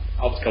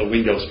optical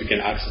windows we can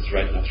access the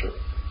retina through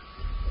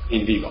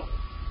in vivo.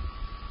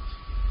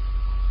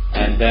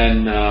 And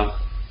then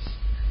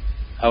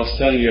I was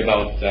telling you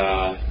about,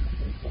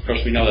 of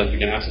course, we know that we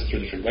can access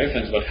through different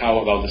wavelengths, but how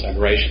about these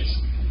aberrations?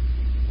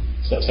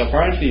 So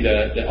apparently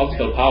the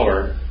optical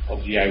power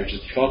of the eye, which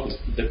is the focus,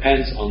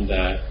 depends on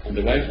the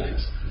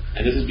wavelengths,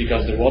 and this is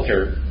because the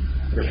water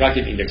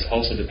refractive index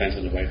also depends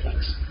on the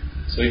wavelengths.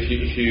 So if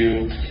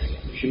you're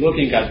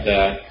looking at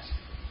the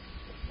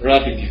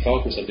relative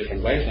defocus of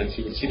different wavelengths,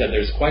 you will see that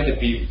there's quite a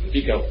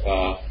peak of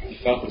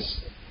defocus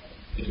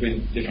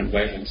between different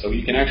wavelengths. So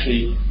you can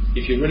actually,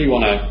 if you really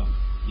want to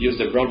use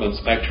the broadband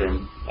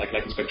spectrum, like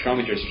in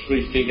spectrometers,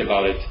 really think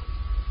about it,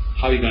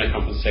 how you're going to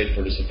compensate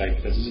for this effect,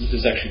 because this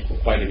is actually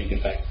quite a big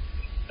effect.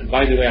 And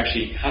by the way,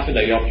 actually, half a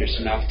diopter is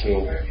enough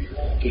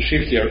to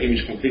shift your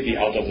image completely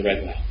out of the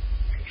retina.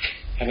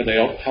 Half a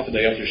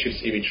diopter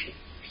shifts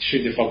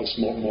the focus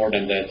more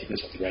than the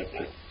thickness of the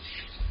retina.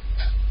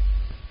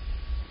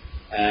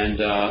 And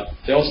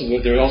there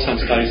are also some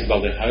studies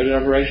about the higher order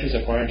aberrations.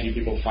 Apparently,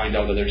 people find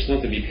out that there's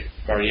not a big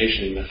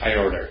variation in the higher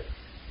order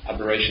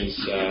aberrations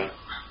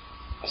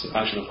as a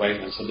function of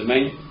wavelength. So the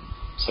main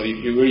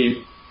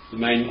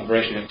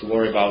aberration you have to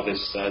worry about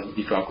is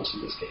defocus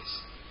in this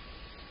case.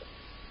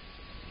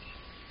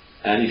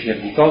 And if you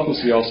have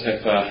defocus, we also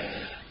have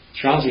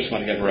transverse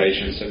chromatic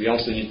aberrations. So we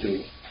also need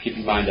to keep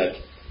in mind that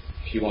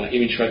if you want to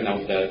image retina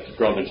with the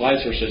broadband light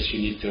sources, you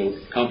need to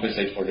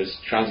compensate for this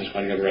transverse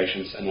chromatic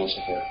aberrations and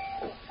also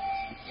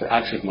for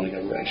axial chromatic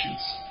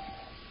aberrations.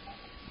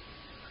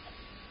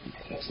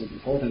 That's not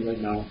important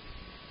right now.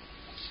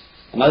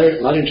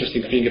 Another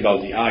interesting thing about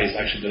the eye is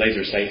actually the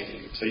laser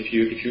safety. So if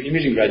you're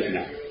imaging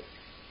retina,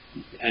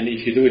 and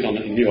if you do it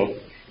in vivo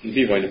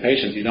in the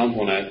patient, you don't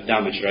want to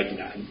damage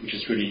retina, which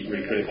is really,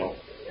 really critical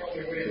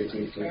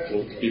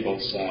to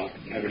people's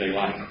everyday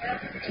life.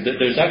 So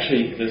there's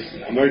actually this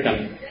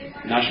American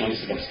National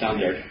Institute of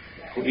Standards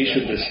who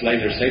issued this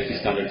laser safety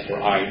standard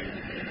for eye,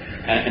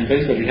 and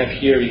basically we have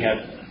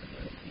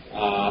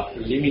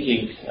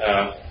limiting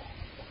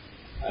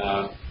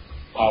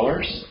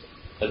powers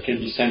that can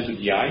be sent to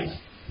the eye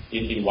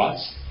in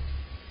watts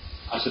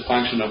as a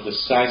function of the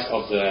size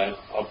of the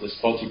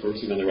spot you're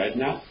producing on the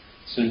retina.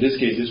 So in this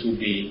case, this would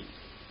be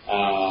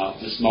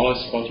the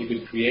smallest spot you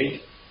could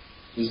create.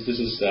 This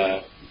is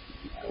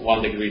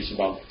 1 degree, it's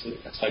about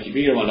a slightly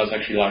bigger one. That's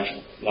actually large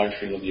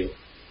field of view.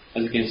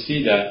 As you can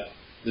see, the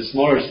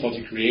smaller spot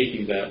you're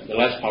creating, the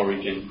less power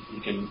you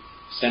can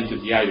send to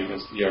the eye,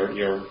 because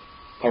your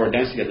power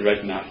density at the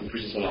retina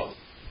increases a lot.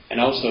 And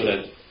also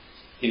that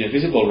in a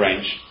visible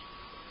range,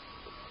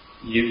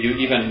 you're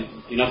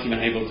not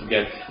even able to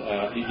get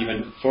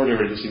even further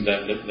reducing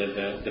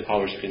the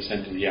powers you can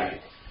send to the eye.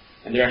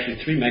 And there are actually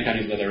 3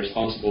 mechanisms that are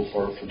responsible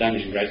for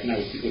damaging retina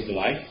with the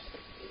light.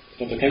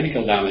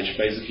 Photochemical damage,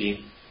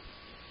 basically,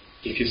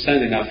 if you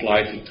send enough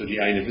light to the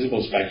eye in a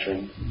visible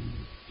spectrum,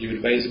 you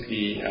would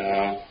basically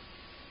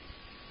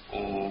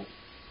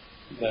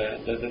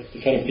the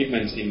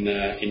photopigments in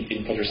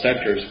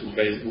photoreceptors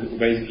will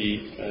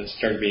basically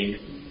start being,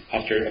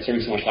 after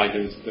absorbing so much light,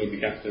 they will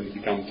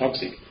become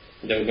toxic.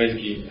 They will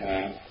basically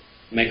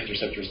make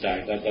photoreceptors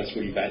die. That's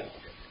really bad.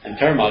 And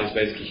thermal is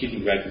basically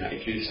heating retina.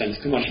 If you send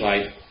too much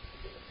light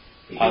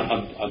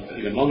at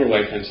even longer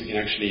wavelengths, you can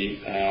actually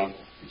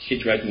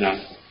heat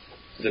retina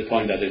to the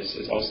point that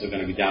it's also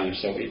going to be damaged.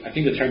 So I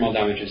think the thermal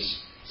damage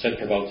is set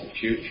for about,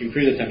 if you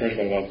increase the temperature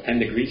by about 10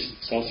 degrees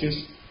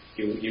Celsius,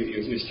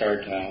 you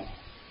start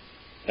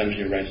damaging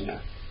your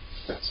retina.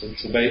 So I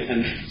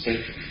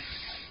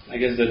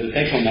guess the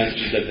take-home message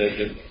is that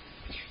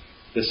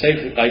the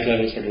safe light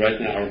levels for the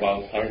retina are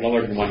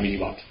lower than 1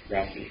 milliwatt,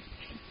 roughly.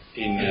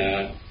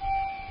 And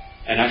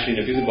actually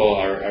the visible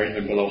are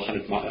even below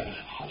 100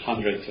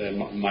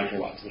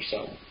 microwatts or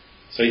so.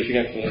 So if you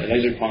have a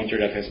laser pointer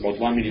that has about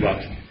 1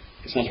 milliwatt,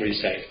 it's not really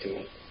safe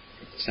to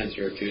send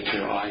to your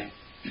eye.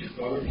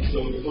 So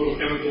the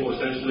photochemical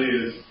essentially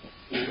is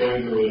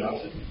going through an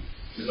opposite?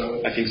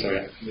 I think so,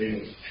 yeah.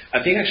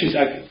 I think actually,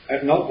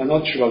 I'm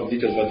not sure about the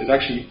details, but it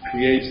actually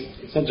creates,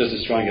 it's not just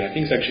destroying it, I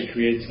think it actually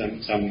creates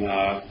some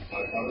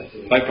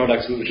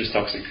byproducts which is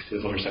toxic to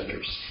the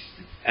photoreceptors.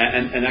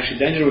 And actually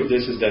the danger with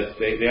this is that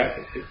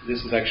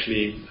this is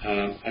actually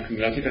a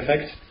cumulative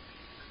effect.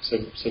 So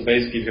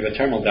basically if you have a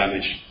thermal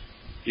damage,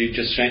 you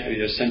just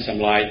send some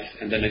light,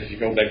 and then if you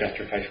go back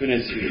after 5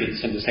 minutes, you can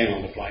send the same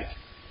amount of light.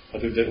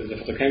 But with the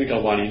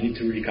photochemical one, you need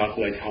to really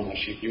calculate how much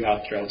you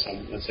add throughout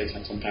some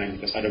time,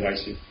 because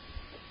otherwise you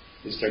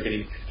start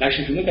getting. And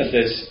actually, if you look at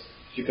this,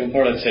 if you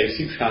compare, let's say,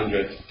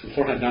 600 to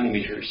 400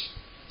 nanometers.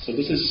 So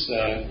this is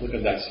look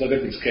at that. It's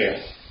logarithmic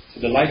scale. So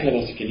the light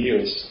levels you can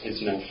use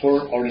is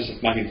 4 orders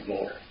of magnitude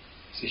lower.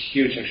 It's a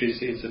huge. Actually,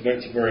 it's a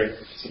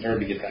very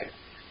big effect.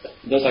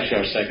 Those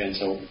actually are seconds.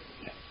 So.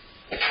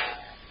 Yeah.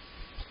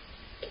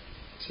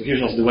 So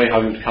here's also the way how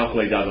you would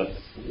calculate that, but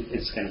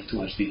it's kind of too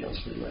much details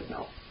for you right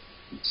now.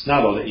 It's not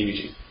about the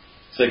imaging.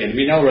 So again,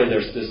 we know that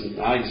this is an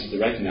eye, this is the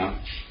retina,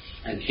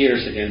 and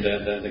here's again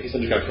the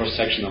histological cross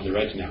section of the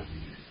retina.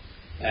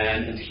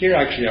 And here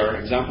actually are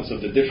examples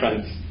of the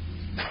different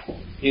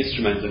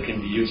instruments that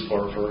can be used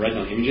for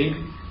retinal imaging.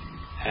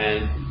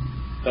 And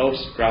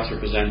those graphs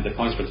represent the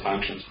point spread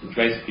functions, which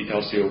basically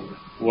tells you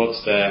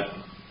what's the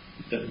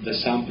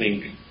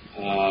sampling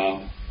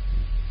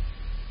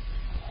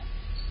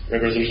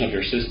resolution of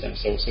your system.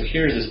 So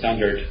here's the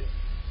standard.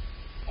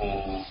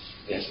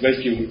 Yes,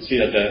 basically you would see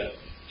that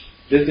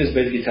this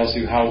basically tells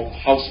you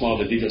how small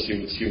the details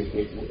you would see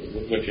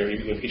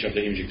with each of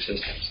the imaging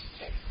systems.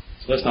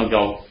 So let's now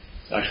go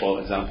to the actual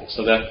example.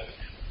 So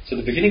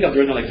the beginning of the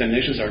retinal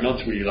examinations are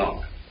not really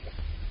long,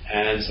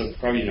 and so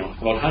probably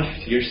about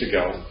 150 years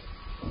ago,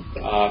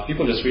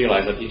 people just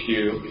realized that if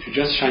you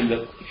just shine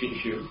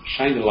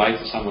the light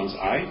to someone's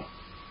eye,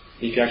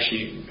 if you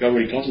actually go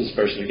really close to this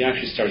person, you can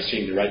actually start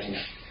seeing the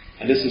retina.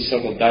 And this is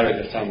so-called direct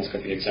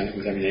ophthalmoscopy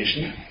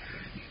examination.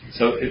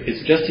 So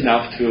it's just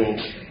enough to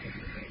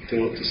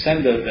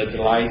send the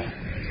light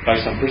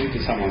by some person to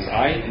someone's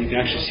eye, and you can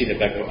actually see the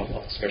back of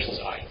this person's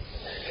eye.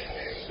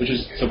 Which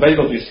is so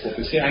basically what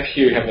we see.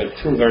 Actually, you have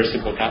two very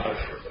simple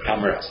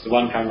cameras. The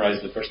one camera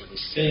is the person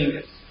who's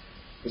seeing,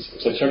 who's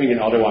observing, and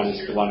the other one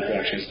is the one who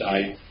actually is the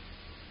eye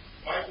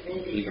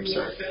being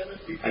observed.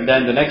 And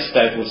then the next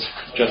step was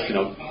just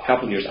a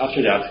couple of years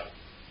after that.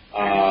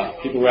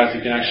 People realized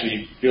you can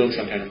actually build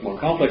some kind of more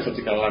complex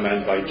optical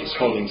element by just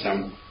holding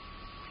some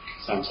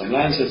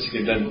lenses. You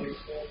can then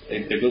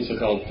they build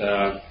so-called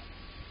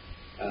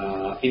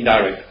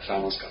indirect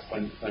ophthalmoscope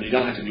when you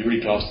don't have to be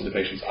really close to the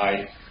patient's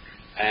eye.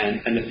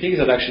 And the thing is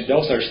that actually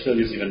those are still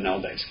used even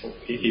nowadays.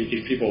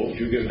 If you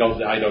go to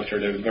the eye doctor,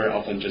 they will very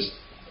often just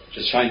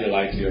shine the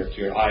light to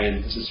your eye,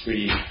 and this is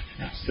really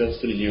still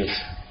in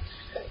use.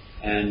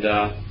 And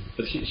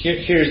but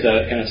here's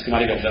the kind of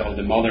schematic of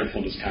the modern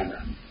fundus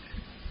camera.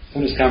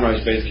 Fundus camera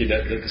is basically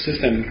the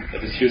system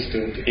that is used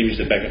to image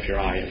the back of your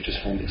eye, which is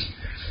fundus.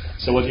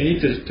 So what you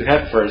need to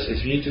have first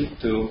is you need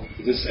to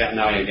this is an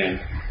eye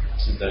again.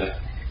 This is the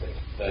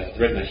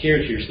retina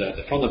here. Here's the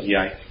front of the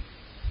eye.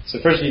 So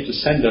first you need to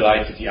send the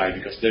light to the eye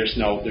because there's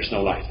no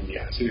light in the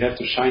eye. So you have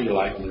to shine the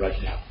light on the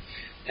retina,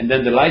 and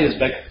then the light is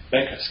back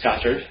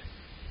scattered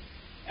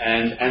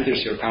and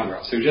enters your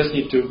camera. So you just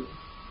need to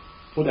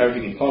put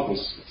everything in focus.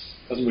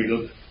 It doesn't really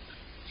look.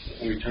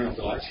 Let me turn off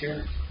the lights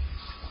here.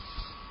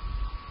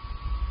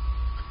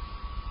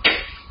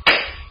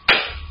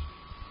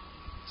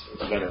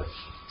 Better.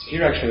 So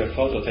here actually a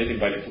photo taken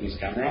by the fundus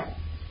camera.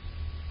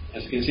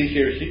 As you can see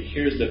here,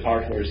 here's the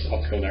part where it's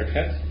optical nerve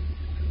head,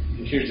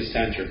 and here's the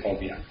center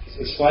fovea.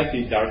 It's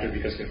slightly darker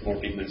because we have more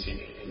pigments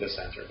in the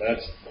center,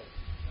 but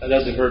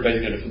that's the very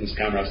basic of the fundus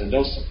cameras, and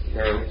those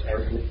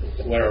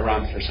were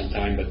around for some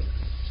time. But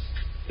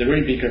the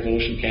really big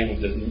revolution came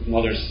with the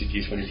modern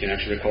CCTs when you can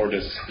actually record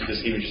these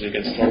images and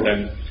you can store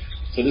them.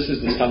 So this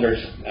is the standard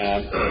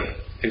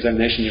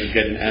examination you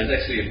get in hand.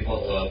 It's actually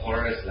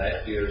polarized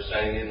light you're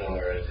shining in,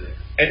 or is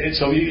it?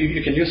 So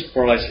you can use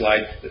polarized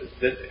light.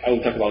 I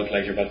will talk about it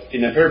later. But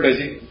in a very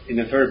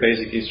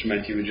basic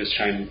instrument, you would just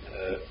shine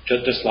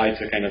just light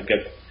to kind of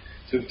get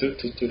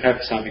to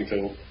have something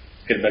to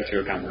get back to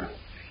your camera,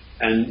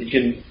 and you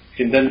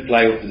can then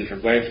play with the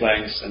different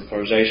wavelengths and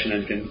polarization,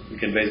 and you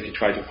can basically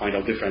try to find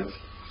out different.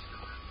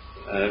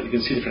 You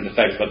can see different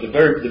effects, but the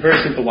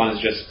very simple one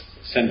is just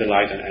send the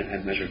light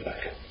and measure it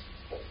back.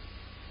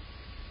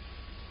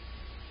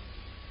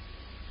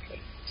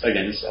 So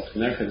again, this is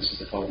optical nerve, and this is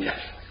the fovea.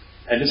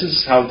 And this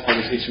is how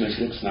this instrument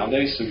looks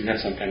nowadays. So you have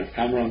some kind of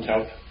camera on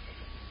top.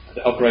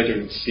 The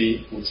operator would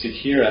sit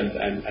here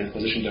and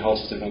position the whole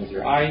system with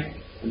your eye,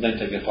 and then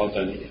take the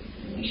photo, and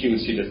he would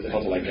see the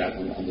photo like that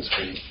on the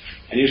screen.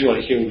 And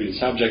usually here will be the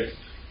subject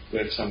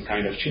with some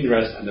kind of chin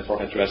rest and the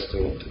forehead rest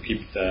to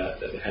keep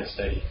the head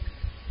steady.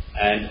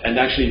 And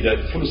actually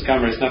the fundus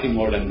camera is nothing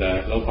more than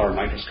the low power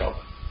microscope.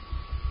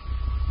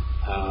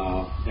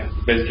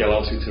 Basically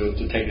allows you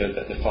to take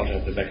the photo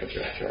of the back of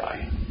your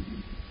eye.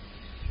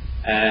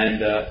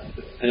 And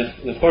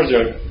of course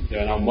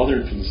there are now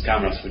modern fundus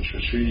cameras which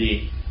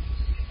really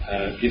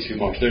gives you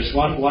more. There's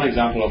one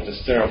example of the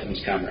stereo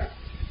fundus camera.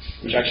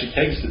 which actually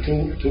takes the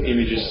two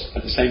images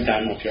at the same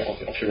time of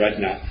your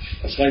retina,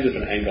 a slightly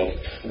different angle.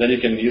 And then you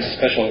can use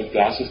special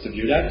glasses to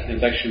view that, and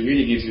it actually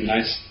really gives you a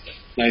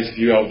nice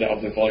view of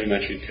the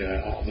volumetric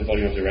of the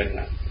volume of the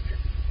retina.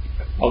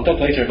 I'll talk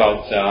later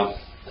about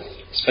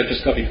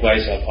spectroscopic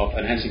ways of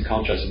enhancing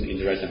contrast in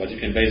the retina, but you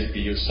can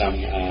basically use some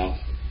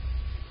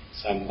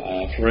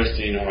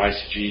fluorescein or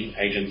ICG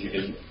agent. You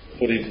can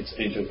put it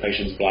into a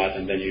patient's blood,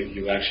 and then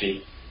you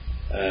actually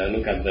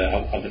look at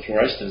the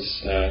fluorescence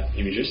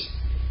images.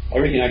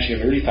 Or you can actually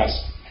have a really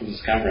fast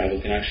fundus camera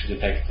that can actually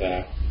detect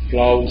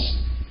flows.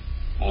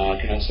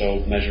 Can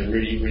also measure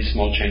really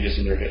small changes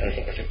in their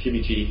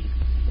effectivity.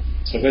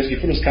 So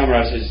basically, fundus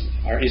cameras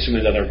are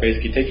instruments that are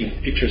basically taking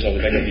pictures of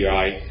the back of your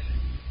eye.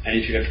 And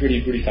if you have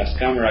really fast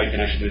camera, you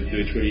can actually do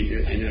it really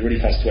in a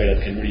really fast way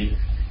that can really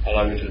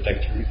allow you to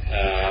detect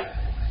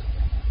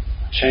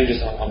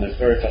changes on a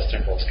very fast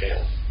temporal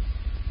scale.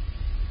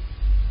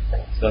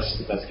 So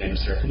that's the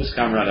answer. Fundus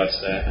camera, that's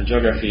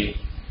angiography,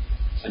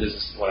 and this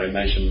is what I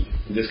mentioned.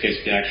 In this case,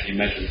 you can actually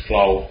measure the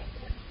flow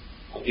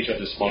of each of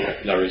the small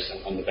capillaries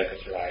on the back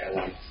of your eye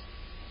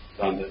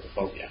around the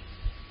fovea.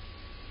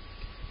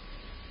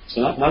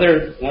 So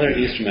another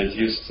instrument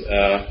used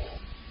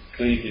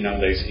clinically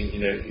nowadays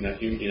in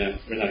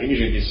retinal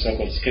imaging is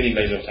so-called scanning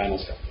laser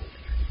ophthalmoscope.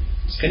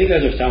 Scanning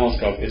laser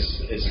ophthalmoscope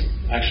is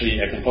actually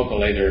a confocal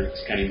laser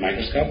scanning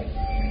microscope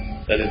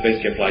that is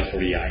basically applied for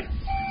the eye.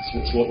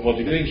 So what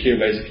you're doing here,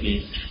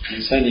 basically,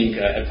 you're sending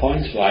a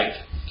point light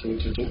to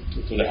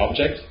the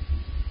object,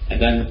 and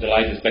then the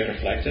light is back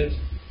reflected,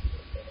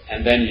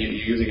 and then you're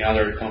using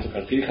another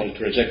confocal vehicle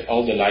to reject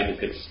all the light that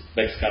gets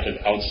back scattered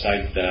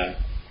outside the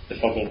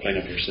focal plane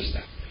of your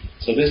system.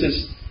 So this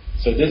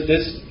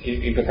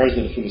in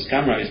comparison to the fundus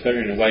camera is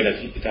better in a way that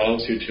it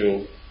allows you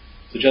to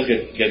just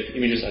get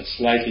images at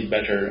slightly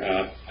better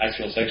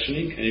axial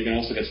sectioning, and you can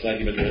also get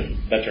slightly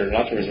better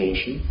lateral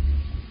resolution.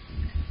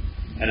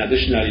 And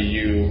additionally,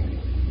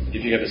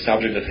 if you have a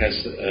subject that has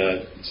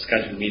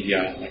scattered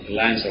media like the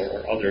lens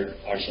or other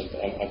parts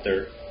of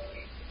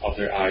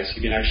their eyes,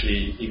 you can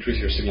actually increase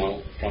your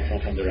signal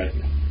from the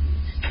retina.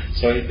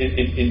 So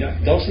in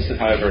those systems,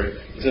 however,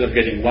 instead of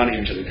getting one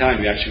image at a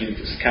time, you actually need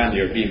to scan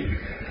your beam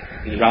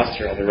in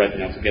raster of the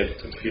retina to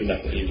fill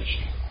that image.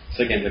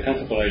 So again, the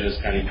confocal laser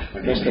scanning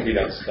microscopy,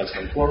 that's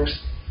how it works.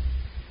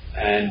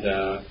 And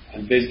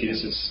basically,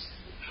 this is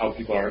how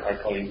people are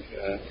calling.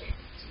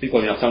 People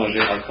in ophthalmology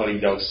are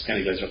calling those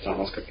scanning laser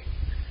ophthalmoscopy.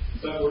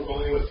 Is that work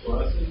only with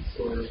fluorescence,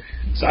 or?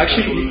 So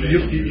actually,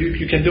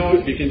 you can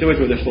do it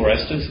with the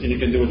fluorescence, and you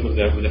can do it with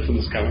the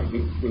fundus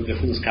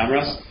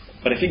cameras.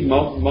 But I think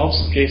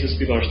most cases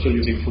people are still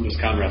using fundus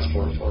cameras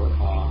for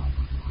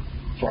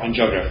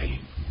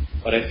angiography.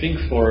 But I think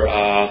for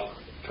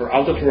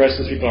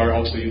autofluorescence, people are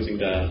also using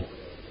the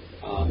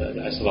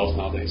SLLs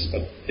nowadays.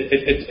 But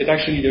it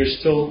actually there's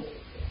still.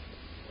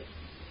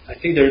 I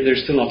think they're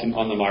still not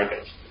on the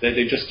market.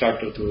 They just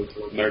started to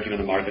emerging on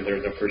the market.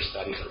 They're their first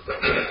studies.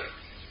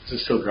 So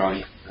it's still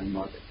growing on the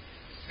market.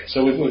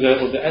 So with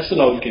the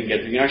SLO, you can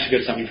actually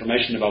get some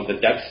information about the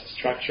depth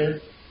structure.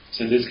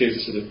 So in this case,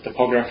 this is the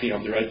topography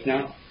of the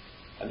retina.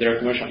 There are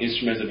commercial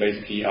instruments that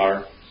basically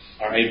are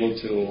able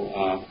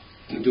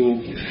to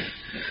do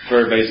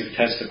very basic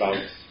tests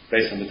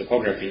based on the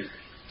topography.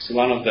 So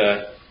one of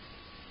the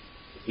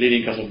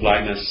leading causes of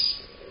blindness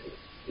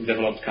in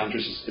developed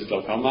countries is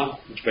glaucoma,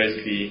 which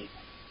basically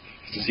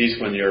is a disease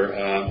when your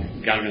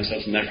ganglion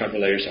cells and nerve fiber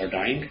layers are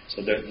dying,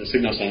 so the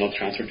signals are not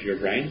transferred to your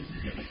brain.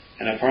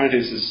 And apparently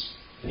this is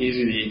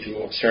easily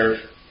to observe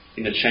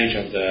in the change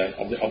of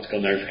the optical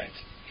nerve head.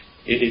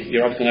 If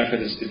your optical nerve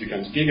head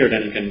becomes bigger,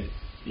 then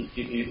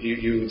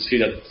you would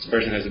see that this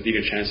person has a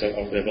bigger chance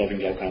of developing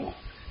glaucoma.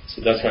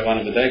 So that's why one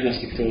of the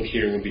diagnostic tools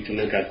here would be to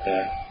look at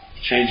the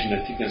change in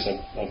the thickness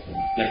of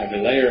nerve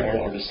fiber layer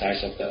or the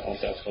size of the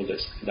optical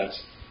disc. That's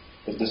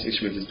what this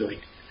instrument is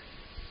doing.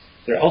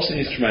 There are also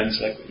instruments,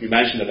 like we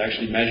mentioned, that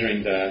actually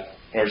measuring the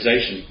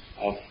polarization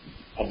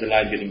of the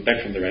light getting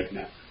back from the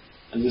retina.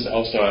 And this is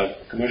also a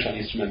commercial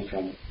instrument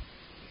from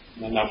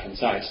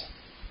size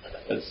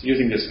that's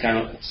using this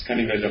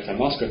scanning laser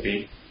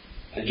ophthalmoscopy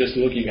and just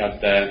looking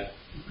at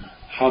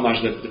how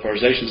much the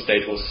polarization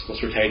state was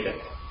rotated.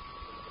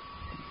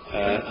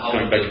 How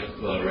does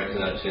the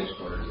retina change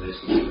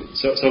polarization?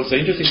 So the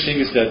interesting thing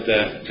is that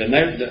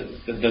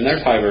the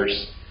nerve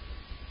fibers,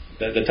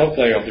 the top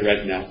layer of the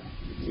retina,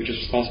 which is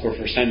responsible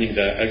for sending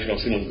the electrical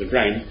signal to the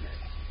brain,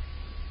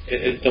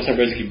 those are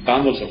basically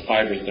bundles of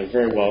fibers that are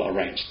very well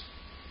arranged.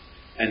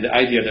 And the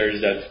idea there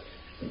is that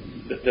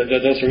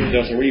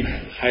those are really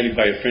highly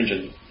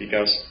birefringent,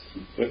 because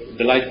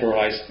the light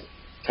polarized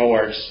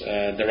towards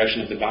the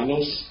direction of the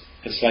bundles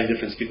has slightly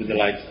different speed to the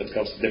light that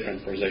goes to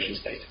different polarization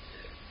state.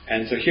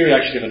 And so here you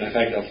actually have an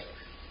effect of.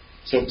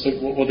 So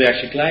what they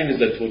actually claim is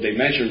that what they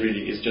measure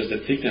really is just the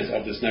thickness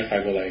of this nerve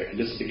fiber layer. And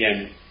this is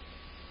again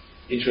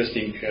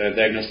interesting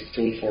diagnostic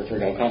tool for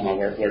glaucoma,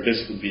 where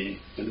this would be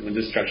when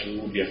this structure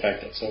would be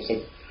affected. So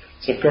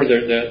of course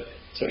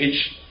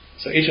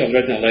each of the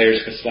retinal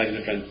layers has slightly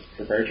different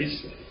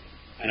properties,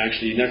 And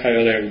actually, nerve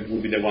fiber layer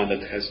would be the one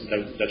that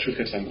should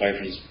have some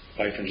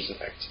birefringence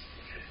effects.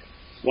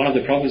 One of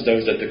the problems, though,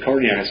 is that the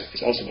cornea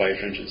is also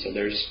birefringent. So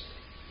they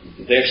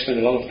actually spend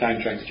a lot of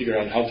time trying to figure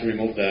out how to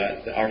remove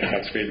the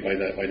artifacts created by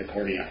the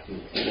cornea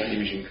when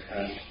imaging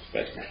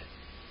retina.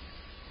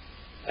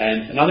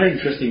 And another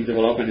interesting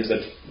development is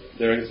that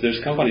there's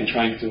a company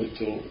trying to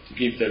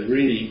give the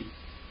really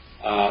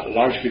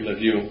large field of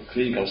view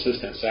clinical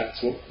systems.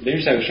 So the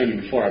images I was showing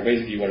you before are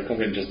basically were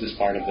covering just this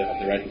part of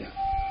the retina.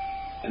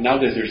 And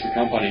nowadays there's a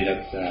company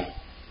that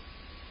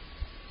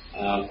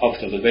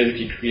Opto that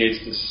basically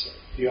creates this.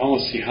 You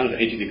almost see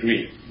 180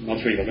 degree,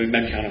 not really, but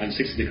maybe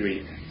 160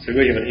 degree. So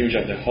we have an image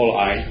of the whole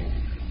eye,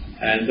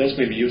 and those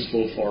may be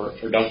useful for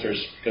doctors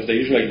because they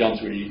usually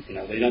don't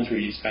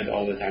really spend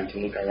all the time to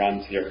look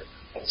around here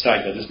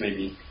outside. But this may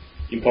be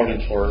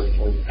important for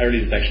early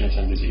detection of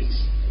some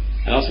disease.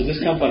 And also, this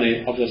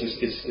company Optos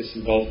is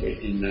involved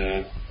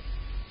in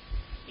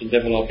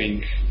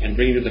developing and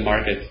bringing to the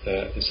market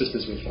the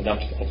systems with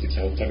adaptive optics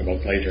I will talk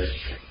about later,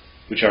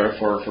 which are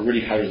for really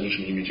high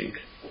resolution imaging.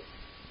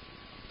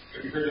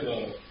 Have you heard of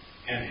a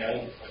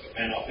handheld, like a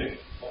panoptic?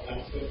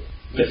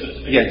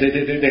 Yeah,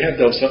 they have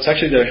those. So it's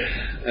actually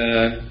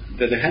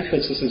the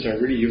handheld systems are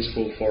really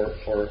useful for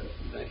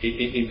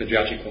in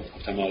pediatric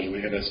ophthalmology.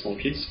 We have small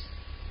kids,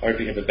 or if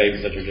we have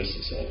babies that are just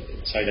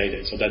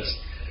side-aided.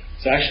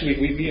 So actually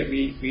we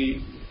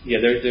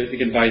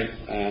can buy.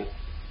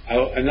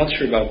 I'm not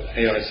sure about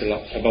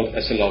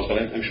SLOs, but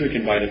I'm sure you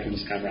can buy them from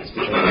these cameras,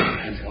 which are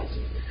handheld.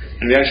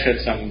 And we actually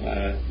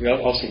had we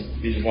also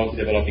been involved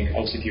in developing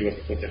OCT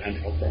with the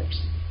handheld probes.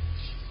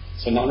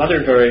 So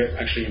another very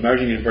actually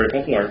emerging and very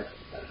popular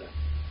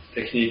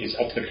technique is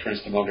optical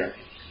coherence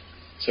tomography.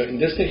 So in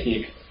this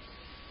technique,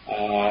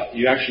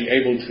 you're actually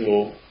able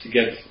to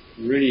get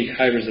really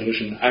high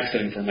resolution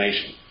axial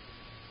information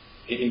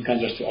in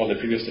contrast to all the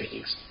previous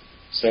techniques.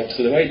 So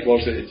the way it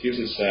works is it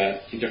uses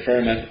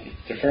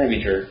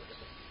interferometer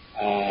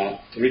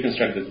to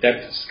reconstruct the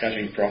depth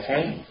scattering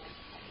profile.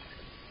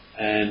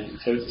 And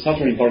so it's not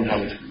very important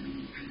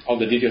all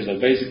the details, but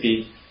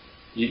basically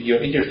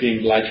you're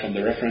interfering light from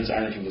the reference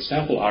arm from the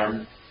sample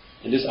arm,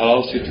 and this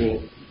allows you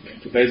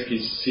to basically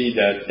see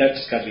the depth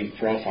scattering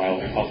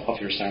profile of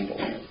your sample.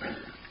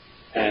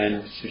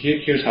 And so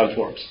here's how it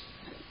works.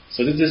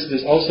 So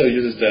this also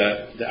uses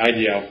the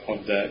idea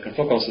of the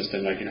confocal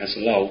system like in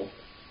SLO.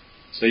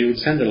 So you would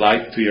send the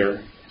light to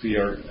your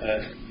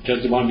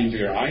just the one beam to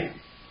your eye,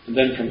 and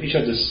then from each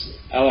of these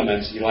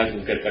elements, the light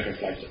will get back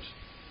reflected.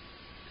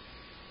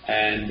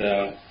 And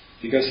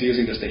because you're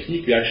using this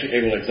technique, you're actually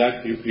able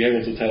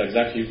to tell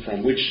exactly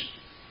from which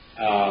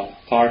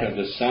part of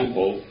the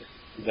sample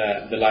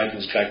the light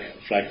was back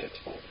reflected.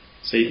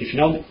 So if you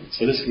know,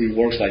 so this really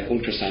works like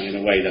ultrasound in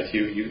a way that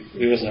you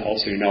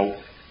also know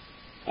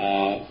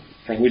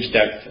from which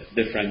depth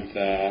different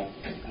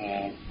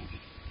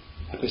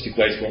acoustic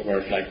waves were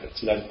reflected.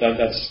 So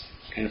that's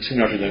kind of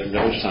similar to the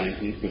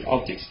ultrasound with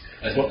optics.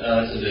 So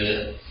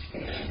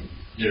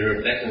the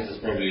reflectance is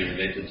probably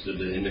related to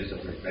the index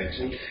of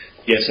refraction.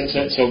 Yes. How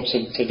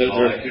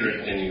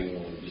accurate can you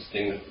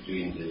distinguish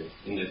between the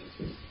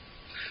indexes?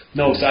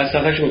 No, so that's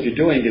actually what you're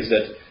doing is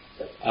that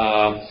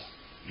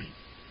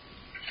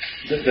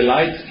the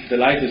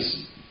light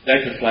is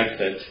back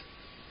reflected,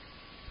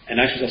 and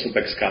actually also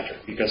back scattered.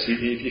 Because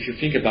if you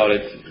think about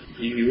it,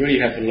 you really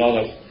have a lot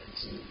of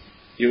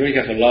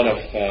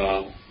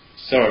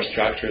cellular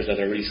structures that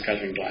are really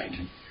scattering light,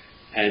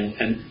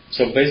 and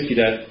so basically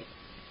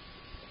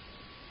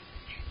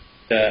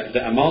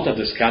the amount of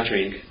the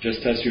scattering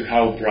just tells you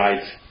how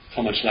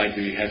much light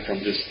do you have from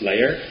this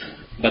layer,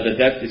 but the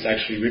depth is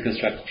actually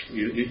reconstructed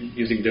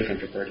using different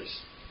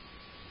properties.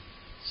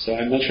 So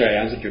I'm not sure I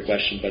answered your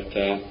question, but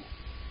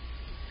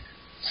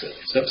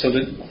so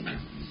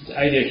the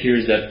idea here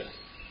is that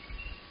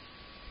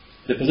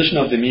the position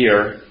of the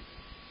mirror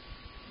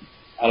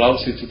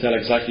allows you to tell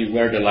exactly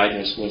where the light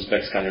was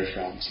back scattered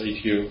from. So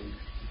if you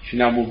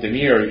now move the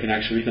mirror, you can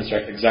actually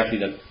reconstruct exactly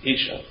that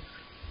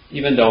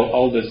even though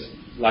all this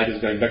light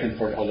is going back and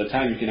forth all the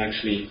time, you can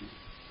actually,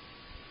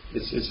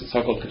 it's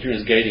so-called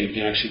continuous gating, you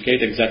can actually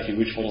gate exactly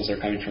which photons are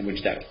coming from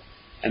which depth.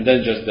 And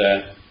then just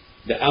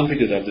the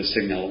amplitude of the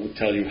signal would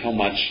tell you how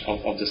much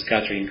of the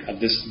scattering at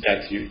this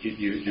depth you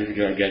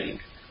are getting.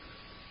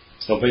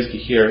 So basically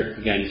here,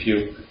 again, if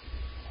you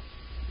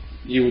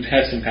would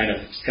have some kind of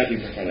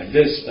scattering profile like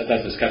this,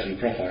 that's the scattering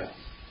profile.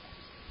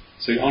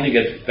 So you only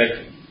get back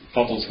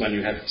photons when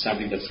you have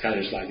something that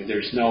scatters light. If there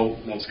is no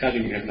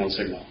scattering, you have no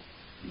signal.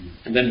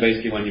 And then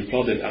basically when you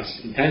plot it as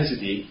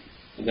intensity,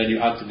 and then you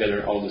add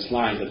together all these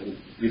lines that will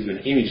give you an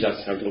image,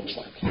 that's how it looks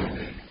like.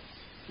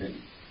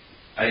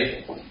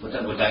 What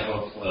type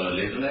of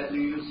laser light do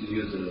you use? Do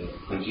you use a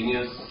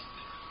continuous?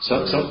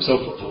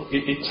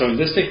 So in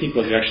this technique,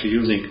 what you're actually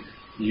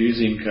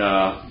using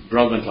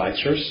broadband light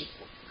source,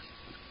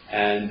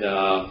 and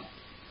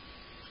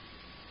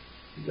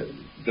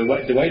the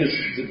way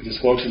this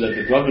works is that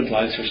the broadband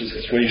light source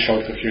is really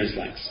short coherence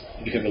lengths.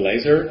 If you have a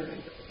laser,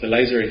 the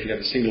laser, if you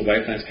have a single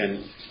wavelength,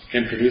 can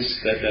produce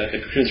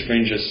the coherence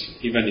ranges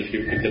even if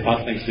the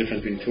path length is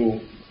different between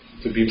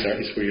two beams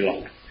is really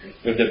long.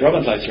 With the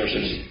broadband light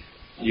sources,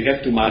 you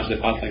have to match the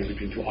path length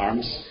between two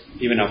arms,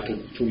 even up to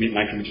 2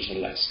 micrometers or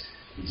less.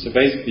 So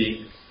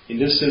basically, in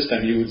this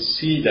system, you would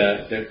see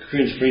the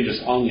coherence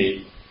fringes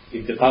only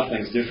if the path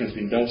length difference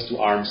between those two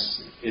arms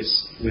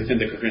is within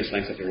the coherence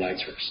length of your light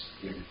source.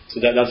 So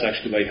that's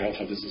actually the way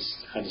how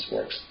this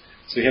works.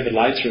 So you have the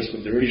light source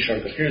with the really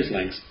short coherence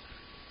length.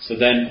 So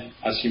then,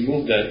 as you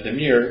move the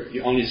mirror,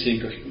 you're only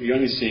seeing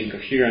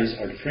coherence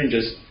or the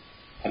fringes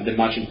at the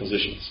matching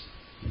positions.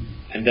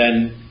 And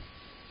then,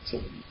 so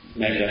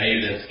maybe are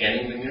you then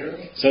scanning the mirror?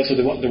 So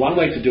the one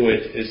way to do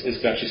it is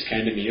to actually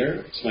scan the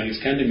mirror. So when you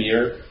scan the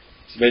mirror,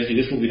 so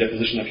basically this will be the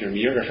position of your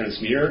mirror,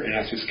 reference mirror, and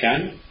as you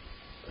scan,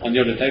 on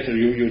your detector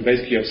you would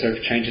basically observe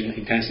change in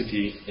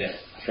intensity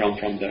from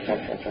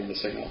the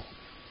signal.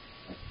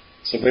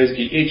 So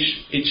basically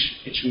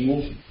each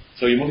move,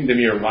 so you're moving the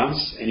mirror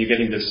once and you're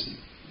getting this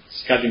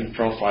scattering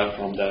profile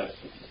from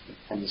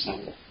the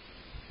sample.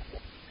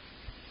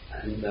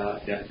 And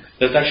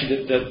there's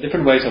actually the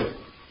different ways of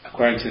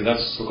acquiring signal.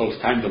 That's so-called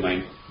time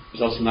domain.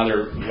 There's also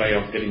another way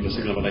of getting the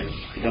signal, but I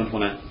don't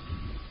want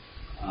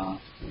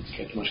to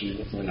get too much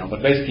into that right now.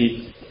 But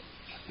basically,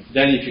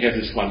 then if you have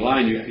this one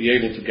line, you're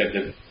able to get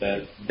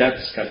the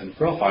depth scattering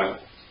profile.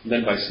 And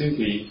then by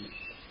simply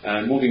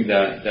moving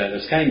the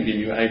scanning beam,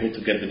 you're able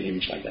to get an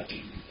image like that.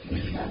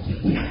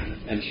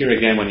 And here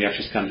again, when you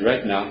actually scan the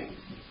retina,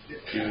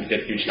 you will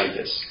get an image like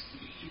this.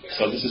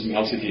 So this is an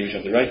LCD image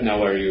of the retina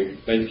where you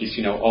basically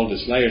see now all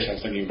these layers I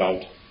was talking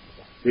about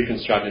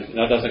reconstructed.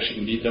 Now that's actually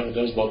indeed,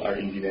 those both are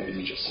in vivo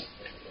images.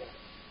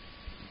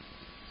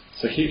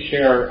 So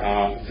here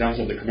are examples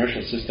of the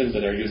commercial systems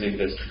that are using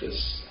this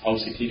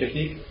OCT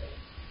technique.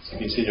 So you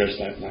can see there's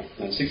now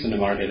 6 on the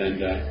market,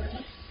 and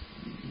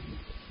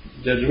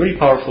the really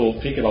powerful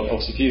thing about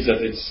OCT is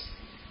that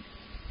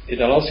it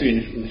allows you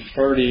in a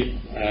fairly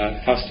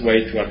fast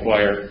way to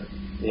acquire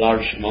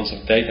large amounts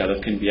of data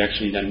that can be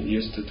actually then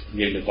used to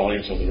create the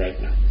volumes of the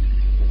retina.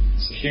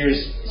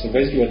 So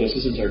basically what those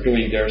systems are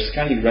doing, they're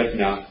scanning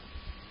retina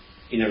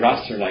in a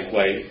raster-like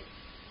way,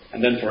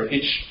 and then for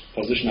each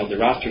position of the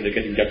raster, they're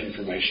getting depth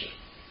information.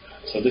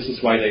 So this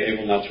is why they're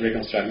able now to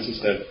reconstruct. This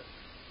is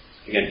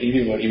again, in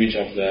vivo image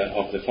of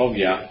the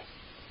fovea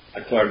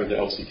acquired with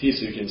the OCT,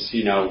 so you can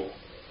see now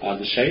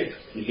the shape.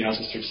 You can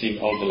also start seeing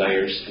all the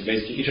layers, and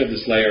basically each of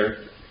this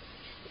layer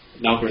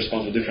now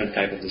corresponds to a different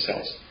type of the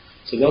cells.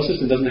 So the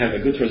system doesn't have a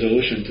good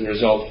resolution to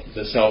resolve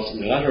the cells in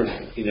the lateral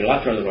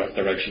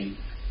direction,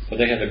 but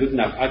they have a good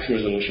enough actual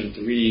resolution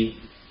to really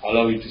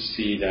allow you to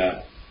see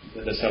the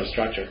cell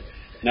structure.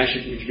 And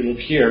actually, if you look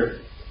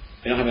here,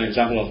 I don't have an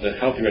example of the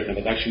healthy retina,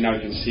 but actually now you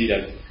can see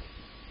that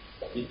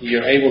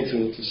you're able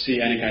to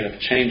see any kind of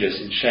changes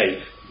in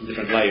shape in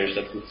different layers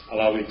that would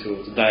allow you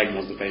to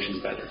diagnose the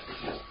patients better.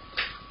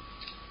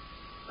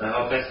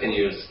 How fast can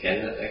you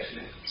scan that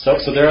actually? So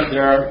there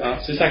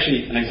are. So it's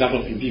actually an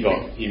example of in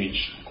vivo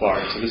image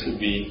acquired. So this would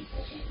be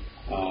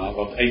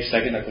about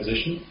 8-second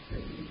acquisition.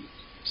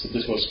 So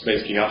this was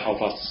basically how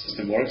fast the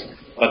system works.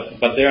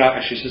 But there are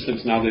actually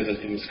systems nowadays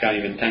that can scan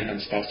even 10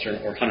 times faster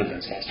or 100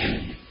 times faster.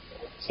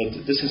 So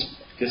this is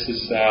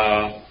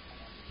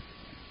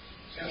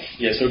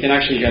So we can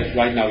actually get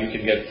right now. You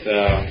can get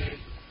a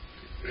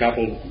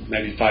couple,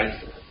 maybe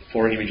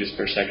 4 images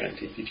per second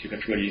if you have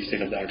really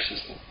state-of-the-art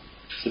system.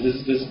 So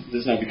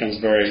this now becomes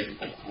very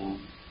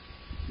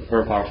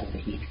powerful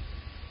technique.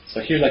 So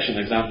here's actually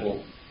an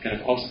example, kind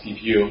of OCT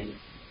view.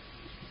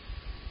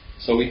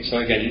 So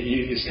again,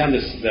 you scan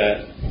this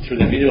through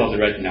the middle of the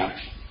retina,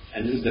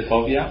 and this is the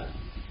fovea.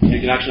 You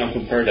can actually now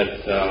compare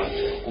that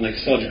on the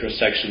histology cross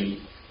section.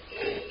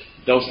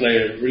 Those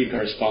layers really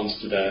corresponds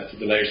to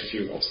the layers of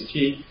your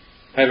OCT.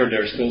 However,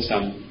 there is still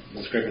some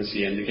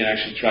discrepancy, and you can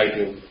actually try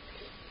to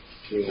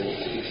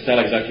tell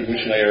exactly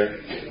which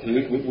layer,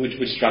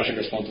 which structure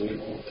corresponds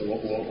to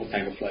what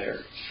type of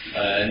layer.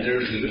 And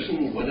the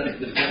resolution, what does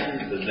it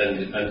depend? Does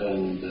then depend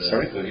on the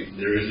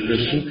the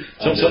resolution?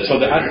 Exactly.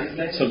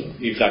 So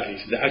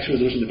the actual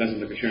resolution depends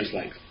on the coherence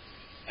length,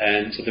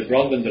 and so the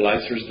broader the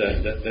light source,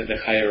 the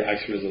higher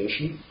actual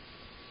resolution.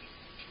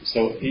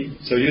 So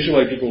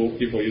usually people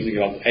are using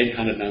about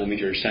 800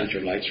 nanometer center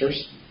light source.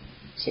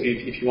 So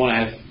if you want to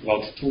have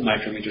about 2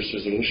 micrometers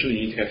resolution,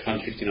 you need to have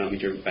 150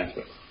 nanometer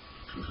bandwidth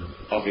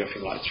of your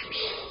light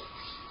source.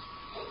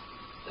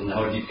 And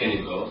how deep can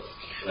you go?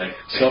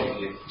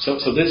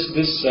 So this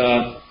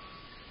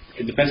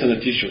it depends on the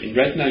tissue. In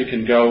retina, you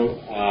can go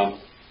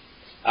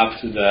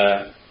up to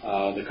the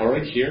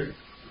choroid here,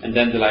 and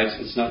then the light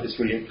it's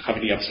really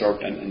heavily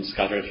absorbed and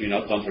scattered. You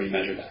don't really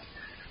measure that,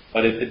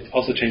 but it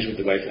also changes with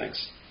the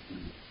wavelengths.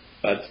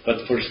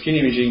 But for skin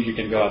imaging, you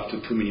can go up to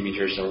 2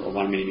 millimeters or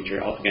 1 millimeter,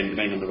 again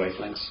depending on the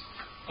wavelengths.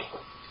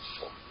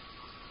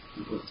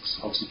 With this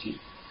OCT.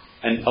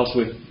 And also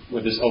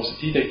with this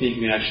OCT technique,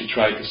 you can actually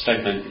try to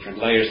segment different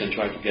layers and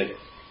try to get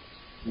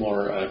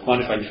more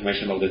quantified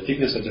information about the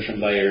thickness of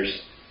different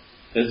layers.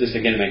 This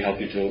again may help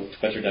you to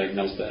better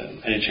diagnose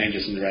any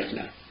changes in the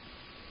retina.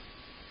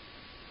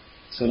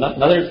 So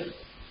another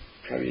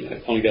probably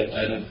only get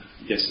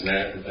yes.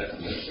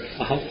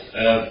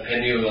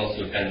 Can you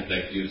also kind of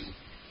like use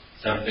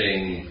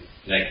something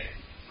like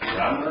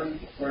Raman,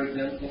 for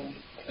example?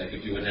 Like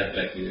if you would have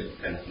like you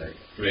kind of like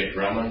create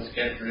Raman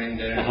scattering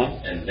there,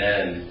 and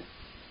then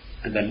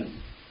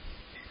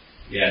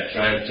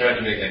try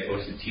to make like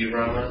OCT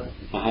Raman.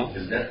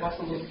 Is that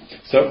possible?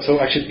 So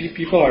actually,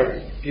 people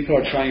are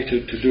trying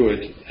to do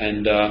it,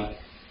 and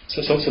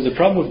so the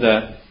problem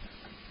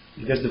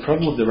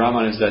with the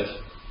Raman is that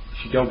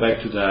if you go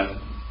back to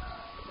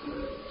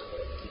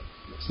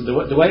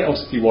the way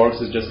OCT works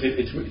is just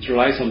it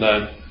relies on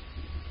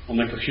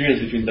the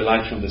coherence between the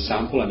light from the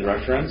sample and the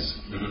reference.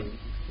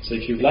 So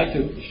if you'd like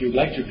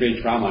to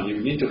create Raman, you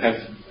need to have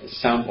a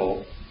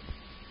sample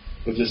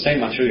with the same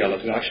material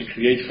that will actually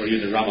create for you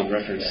the Raman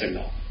reference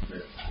signal.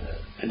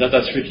 And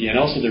that's tricky. And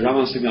also the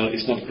Raman signal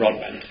is not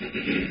broadband.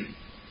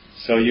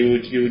 So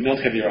you would not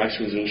have your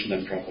actual resolution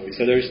then properly.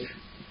 So there's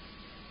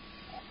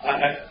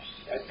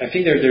I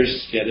think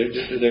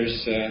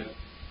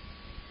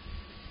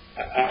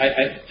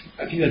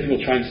I think that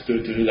people are trying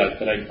to do that,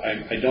 but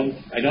I don't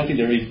think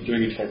they're really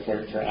doing it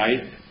for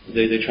eye.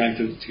 They're trying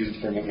to use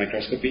it for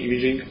microscopy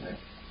imaging,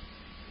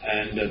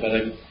 and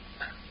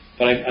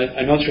but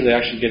I'm not sure they're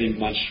actually getting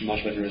much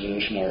better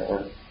resolution,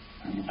 or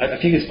I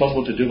think it's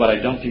possible to do, but I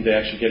don't think they're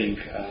actually getting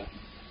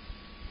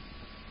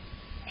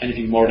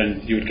anything more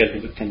than you would get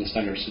from the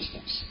standard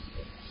systems.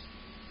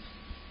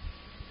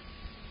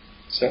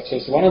 So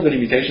one of the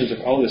limitations of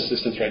all the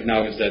systems right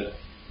now is that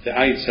the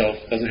eye itself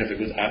doesn't have a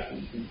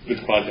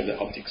good quality of the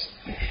optics.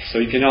 So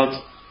you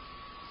cannot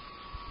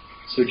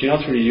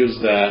really use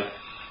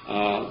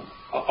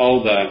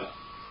all the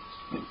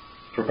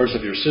properties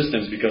of your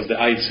systems, because the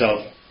eye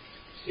itself,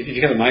 if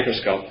you have a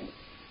microscope,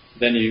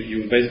 then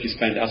you basically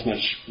spend as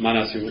much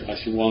money as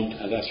you want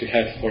and as you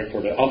have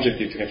for the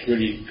objective to have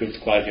really good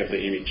quality of the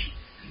image.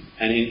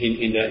 And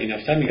in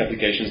ophthalmic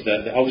applications,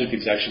 the objective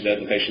is actually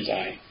the patient's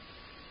eye.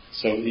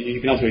 So you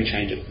cannot really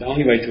change it. The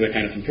only way to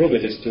kind of improve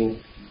it is to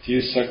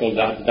use so-called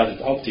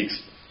adaptive optics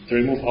to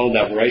remove all the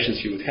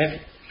aberrations you would have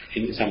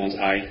in someone's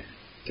eye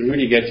to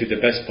really get you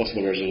the best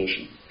possible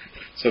resolution.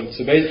 So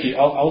basically,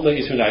 all the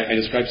instruments I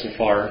described so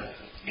far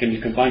can be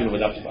combined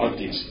with adaptive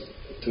optics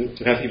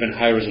to have even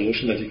higher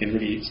resolution, that you can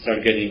really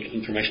start getting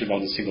information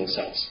about the single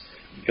cells.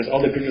 Because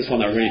all the previous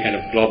ones are really kind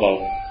of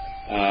global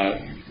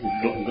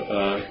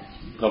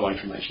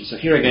information. So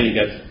here again, you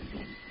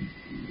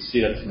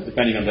see that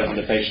depending on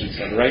the patient's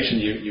aberration,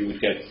 you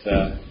would get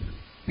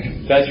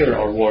better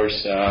or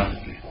worse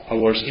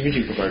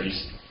imaging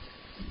properties.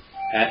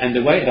 And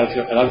the way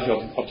adaptive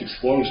optics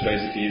works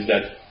basically is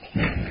that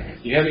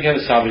you have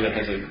a subject that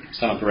has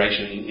some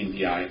aberration in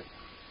the eye.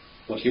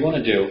 What you want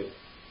to do,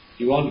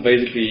 you want to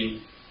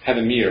basically have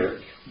a mirror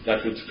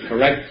that would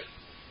correct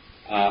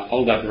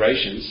all the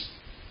aberrations,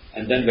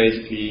 and then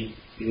basically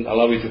it will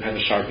allow you to have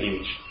a sharp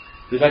image.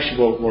 This actually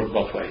work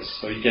both ways.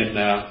 So you can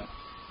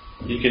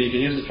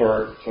use it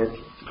for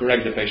to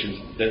correct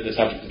the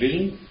subject's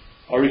vision,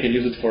 or you can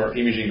use it for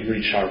imaging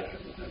really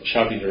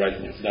sharply the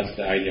retina. So that's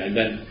the idea. And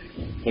then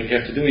what you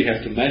have to do, you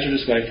have to measure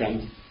this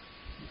wavefront,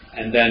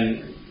 and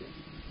then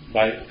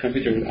by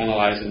computer will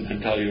analyze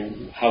and tell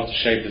you how to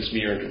shape this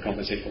mirror to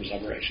compensate for these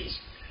aberrations.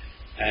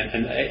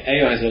 And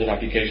AO has a lot of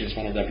applications.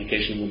 One of the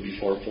applications would be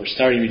for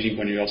star imaging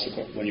when you're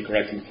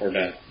correcting for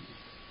the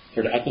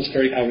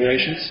atmospheric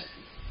aberrations.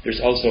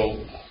 There's also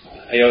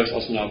AO is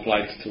also now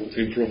applied to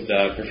improve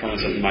the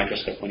performance of the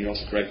microscope when you're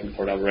also correcting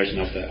for the aberration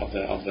of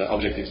the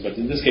objectives. But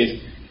in this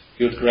case,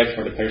 you would correct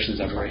for the person's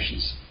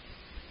aberrations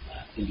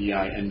in the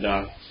eye. And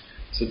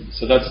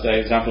so that's the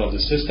example of the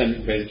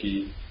system.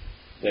 Basically,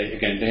 they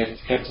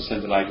have to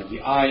send the light to the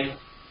eye.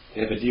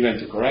 They have a DRAM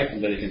to correct,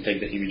 and then they can take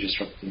the images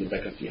from the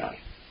back of the eye.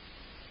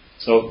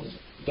 So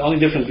the only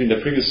difference between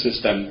the previous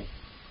system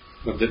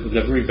with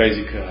the very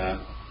basic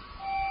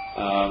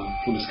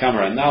Fluence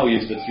camera now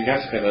is that you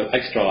have to have an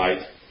extra light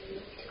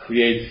to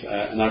create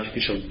an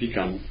artificial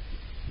beacon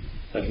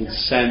that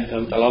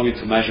would allow you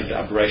to measure the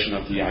aberration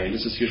of the eye. And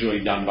this is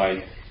usually done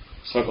by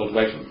so-called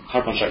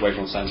Hartmann-Shack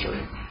waveform sensor.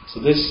 So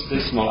this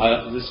small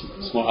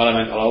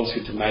element allows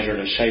you to measure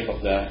the shape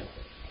of the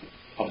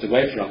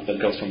wavefront that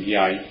goes from the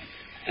eye,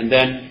 and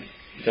then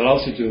it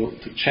allows you to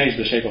change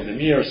the shape of the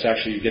mirror. So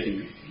actually,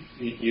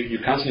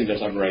 you're canceling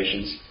those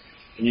aberrations,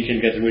 and you can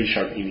get a really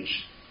sharp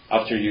image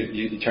after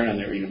you turn on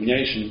your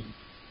illumination,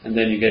 and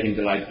then you're getting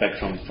the light back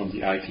from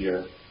the eye to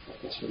your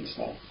really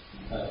small.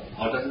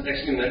 How does it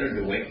actually measure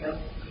the wavefront?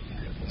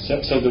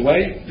 So the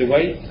way you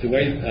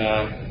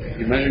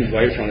measure the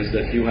wavefront is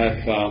that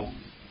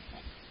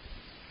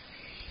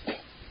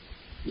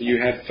you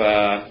have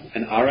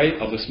an array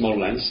of the small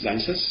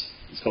lenses.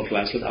 It's called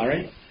lenslet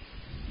array,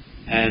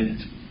 and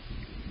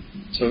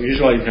so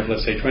usually you have,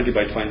 let's say, 20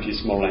 by 20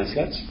 small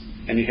lenslets,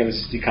 and you have a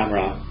CT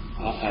camera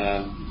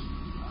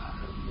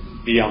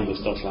beyond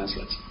those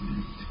lenslets.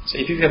 So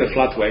if you have a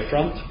flat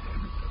wavefront,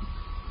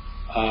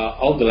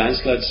 all the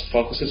lenslets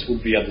focuses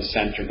would be at the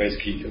center,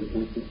 basically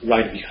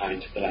right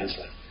behind the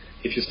lenslet.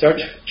 If you start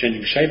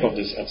changing shape of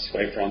this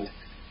wavefront,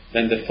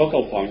 then the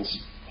focal points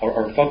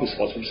our focus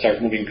spots will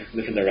start moving in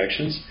different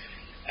directions,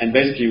 and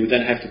basically you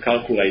then have to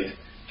calculate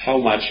how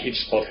much each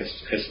spot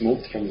has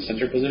moved from the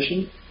center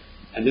position,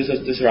 and these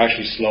are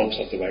actually slopes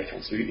of the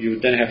wavefront. So you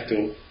then have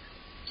to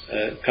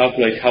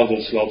calculate how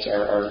those slopes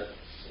are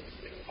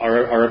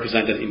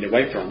represented in the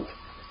wavefront,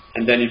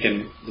 and then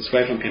this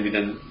wavefront can be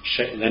then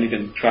you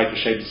can try to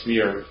shape this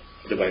mirror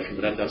of the wavefront.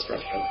 But that's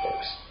roughly how it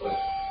works.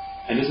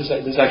 And this is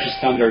actually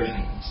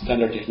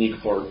standard technique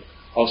for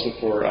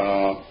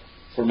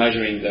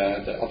measuring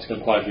the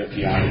optical quality of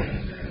the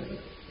eye.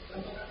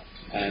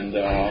 And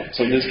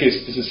so in this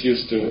case, this is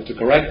used to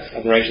correct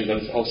aberrations, but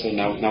it's also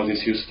now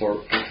this used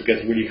to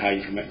get really high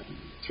information,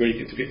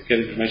 to get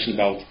information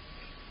about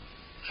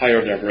higher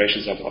order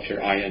aberrations of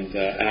your eye. And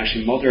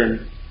actually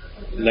modern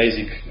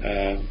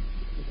LASIK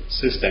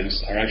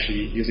systems are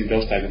actually using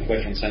those type of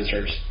wavefront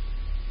sensors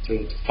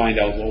to find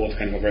out what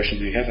kind of aberration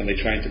do you have, and they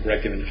try to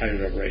correct even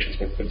higher aberrations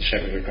with the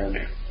shape of your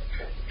cornea.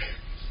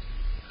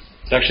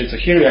 So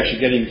here you're actually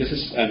getting, this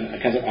is a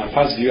kind of a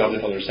fast view of the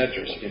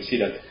photoreceptors. You can see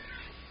that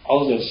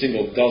all of those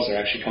single dots are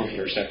actually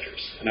photoreceptors.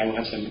 And I will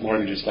have some more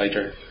images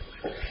later.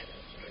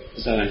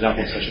 This is an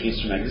example of such an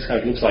instrument. This is how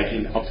it looks like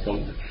in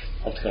optical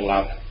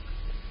lab.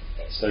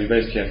 So you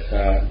basically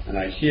have an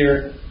eye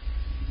here.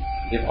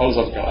 You have all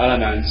those optical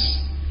elements.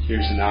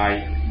 Here's an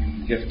eye.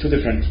 You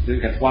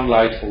have one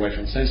light for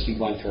wavefront sensing,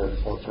 one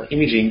for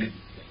imaging,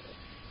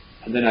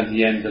 and then at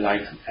the end the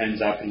light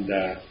ends up in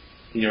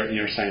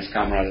your science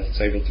camera that's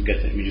able to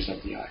get the images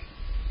of the eye.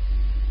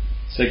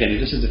 So again,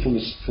 this is the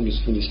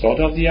fundus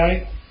photo of the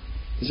eye.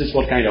 This is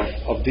what kind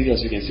of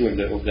details you can see with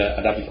the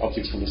adaptive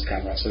optics fundus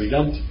camera. So you're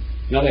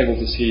not able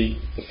to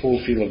see the full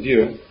field of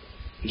view.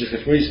 You just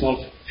have really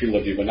small field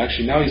of view, but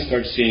actually now you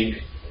start seeing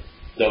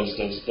those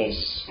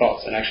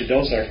spots, and actually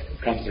those are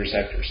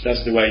photoreceptors.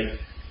 That's the way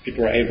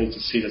people are able to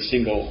see the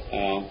single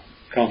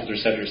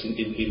photoreceptors in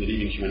the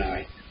living human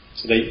eye.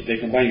 So they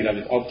combine it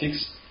with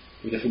optics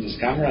with the fundus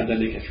camera, and then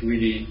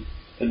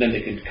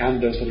they can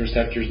count those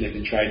photoreceptors, and they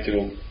can try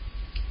to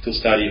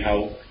study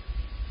how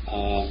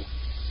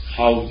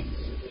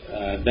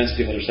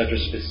density of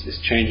photoreceptors is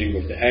changing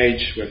with the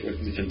age, with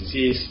different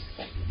disease.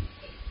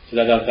 So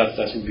that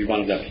would be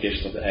one of the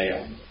applications of the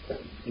AO,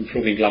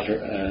 improving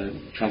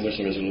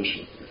transversal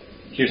resolution.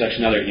 Here's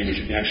actually another image.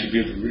 You can actually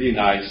build really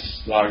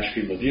nice large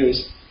field of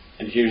views,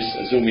 and here's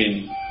a zoom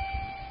in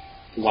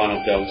to one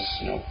of those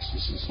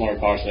smaller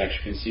parts that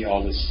actually can see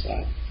all this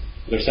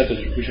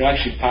photoreceptors, which are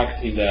actually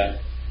packed in the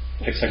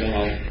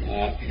hexagonal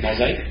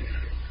mosaic.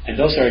 And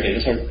those are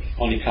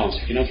only counts.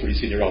 You cannot really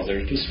see the rows.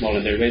 They're too small,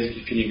 and they're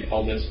basically filling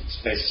all the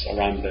space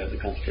around the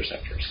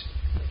photoreceptors.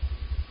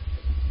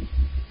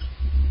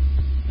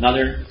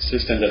 Another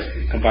system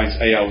that combines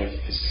AO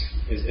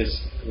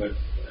is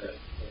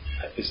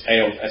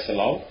AO with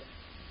SLO.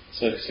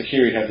 So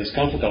here you have this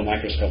confocal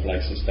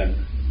microscope-like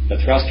system that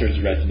rasters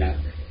the retina.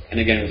 And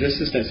again, with this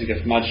system, you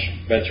get much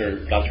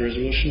better lateral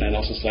resolution and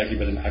also slightly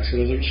better axial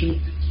resolution.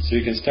 So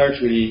you can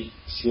start really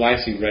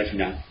slicing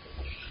retina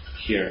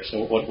here.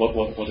 So what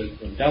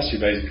it does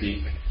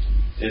basically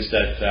is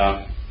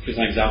that here's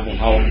an example of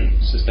how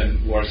a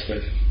system works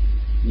with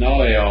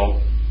no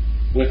AO,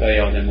 with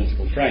AO and then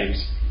multiple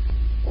frames.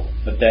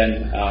 But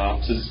then,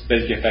 so this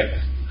basically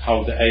affects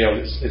how the AO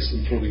is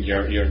improving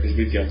your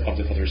visibility of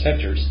the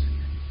photoreceptors.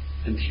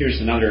 And here's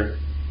another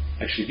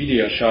actually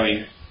video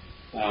showing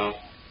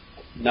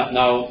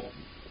now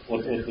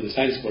what the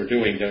scientists were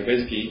doing. They're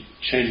basically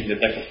changing the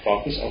depth of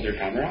focus of their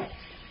camera,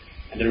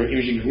 and they were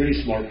imaging a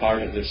really small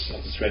part of this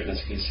retina,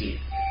 as you can see.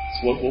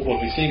 So what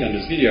we're seeing on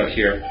this video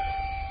here,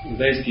 we're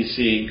basically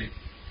seeing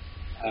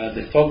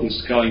the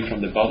focus going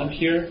from the bottom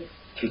here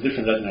through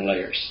different retinal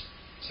layers.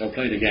 So I'll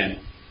play it again.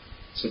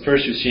 So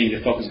first you're seeing the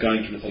focus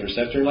going through the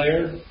photoreceptor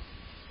layer.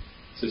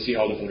 So you see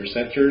all the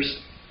photoreceptors.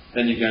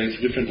 Then you're going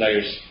through different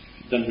layers.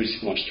 You don't really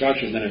see much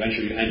structure, and then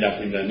eventually you end up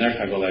in the nerve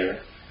fiber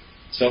layer.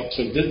 So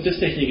this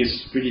technique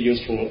is really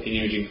useful in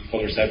imaging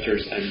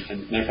photoreceptors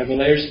and nerve fiber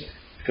layers,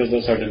 because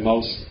those are the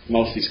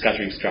mostly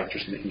scattering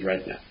structures in the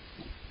retina.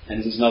 And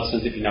this is not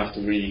sensitive enough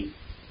to really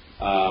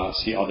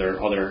see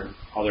other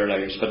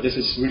layers. But this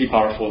is really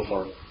powerful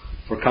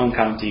for count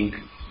counting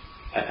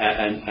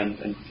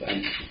and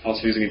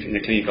also using it in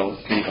a clinical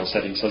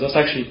setting. So that's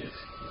actually,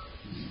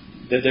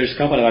 there's a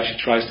company that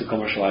actually tries to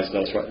commercialize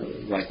those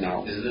right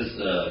now. Is this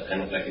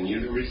kind of like a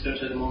new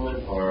research at the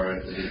moment, or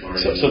is it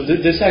already? So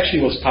this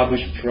actually was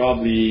published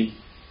probably,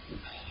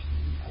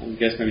 I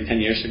guess maybe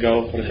 10 years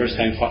ago, for the first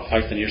time,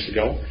 5-10 years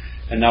ago,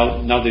 and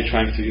now they're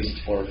trying to use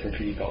it for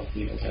clinical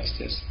tests.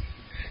 Yes.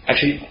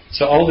 Actually,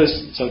 so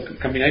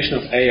combination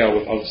of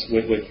AO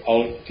with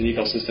all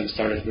clinical systems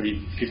started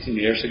really 15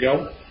 years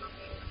ago,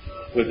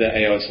 with the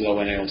AOSLO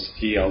and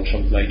AOCT, I'll show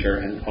it later,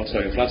 and also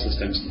AO flat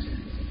systems.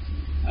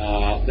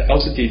 The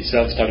LCT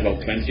itself started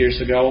about 20 years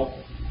ago,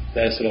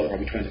 the SLO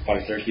probably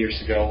 25-30 years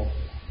ago,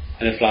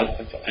 and the flat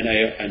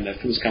and the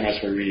fundus cameras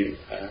were really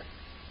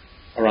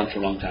around for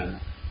a long time.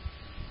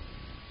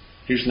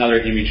 Here's another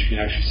image. You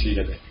can actually see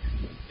that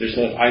there's a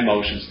lot of eye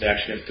motions. They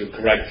actually have to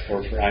correct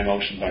for eye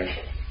motion by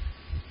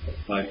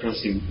by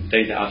processing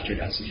data after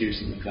that. So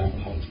here's an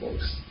example of how it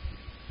works.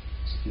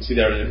 So you can see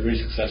they're really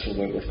successful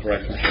with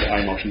correcting the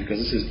eye motion, because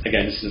this is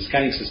a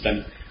scanning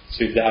system.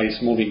 So if the eye is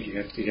moving,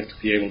 you have to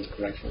be able to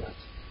correct for that.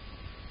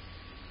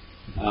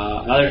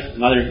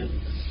 Another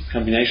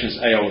combination is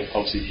AO with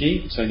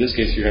OCT. So in this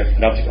case, you have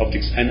adaptive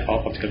optics and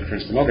optical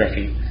difference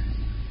tomography.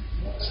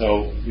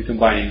 So you're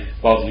combining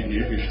both.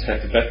 You should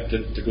have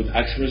the good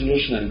axial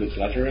resolution and good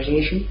lateral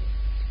resolution.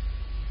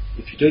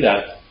 If you do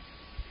that,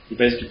 you're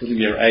basically putting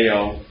your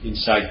AO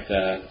inside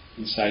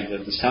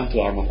the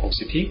sample arm of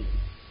OCT.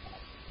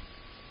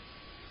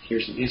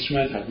 Here's an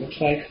instrument, how it looks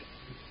like.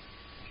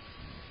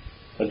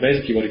 But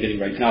basically what you're getting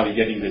right now, you're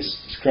getting this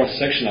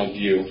cross-sectional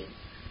view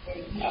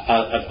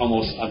at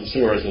almost at the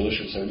zero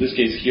resolution. So in this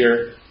case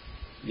here,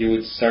 you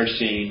would start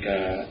seeing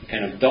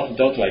kind of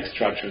dot-like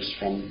structures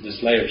from this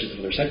layer, which is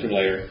the photoreceptor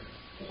layer.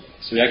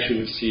 So you actually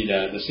would see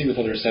the single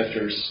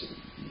photoreceptors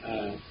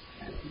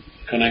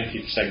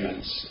connective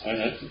segments,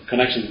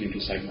 connections between two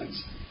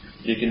segments.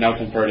 You can now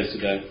compare this to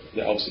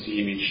the OCT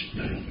image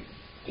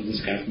in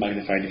this kind of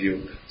magnified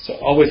view. So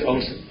AO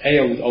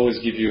would always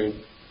give you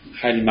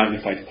highly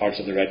magnified parts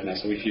of the retina.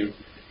 So if you're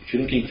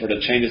looking for the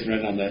changes in the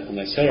retina on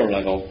the cellular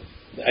level,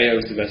 the AO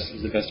is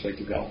the best way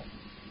to go.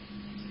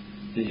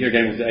 And here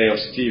again with the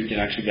AOCT, you can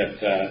actually get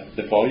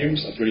the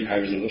volumes at really high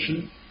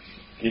resolution,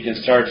 and you can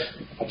start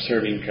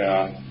observing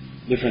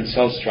different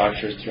cell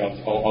structures throughout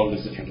all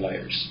these different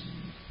layers.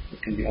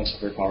 It can be also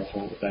very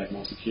powerful with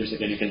diagnostic. Here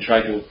again, you can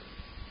try to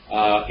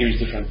image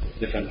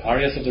different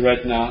areas of the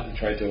retina and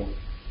try to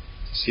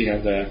see how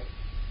the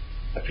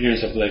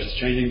appearance of the layers is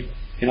changing.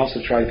 You can also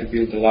try to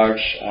build a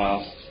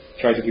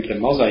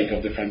mosaic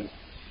of different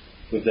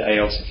with the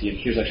AOCT. And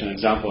here's actually an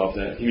example of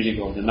the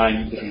imaging of the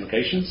 9 different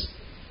locations.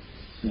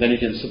 And then you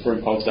can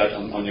superimpose that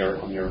on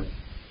your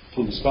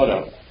fundus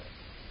photo.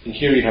 And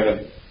here you have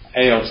an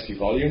AOCT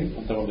volume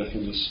on top of the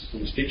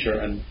fundus picture,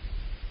 and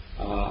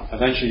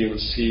eventually you will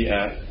see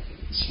a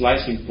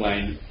slicing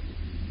plane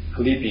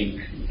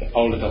clipping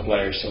all the top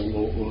layers. So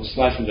we'll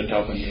slice from the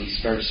top, and you'll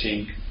start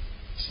seeing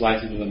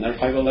slicing to the nerve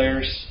fiber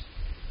layers,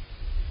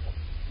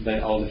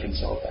 then all different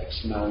cell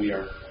types. Now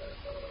we're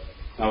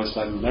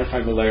slicing the nerve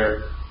fiber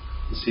layer.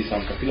 You see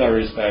some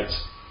capillary aspects,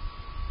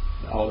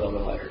 all the other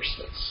layers.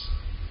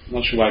 I'm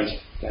not sure why it's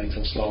playing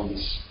so slow on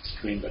this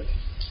screen, but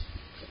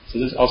so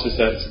this also is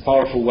a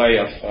powerful way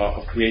of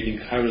creating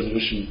high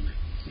resolution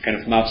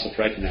kind of maps of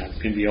retina.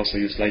 It can be also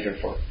used later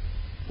for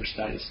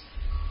studies.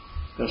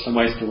 There are some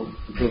ways to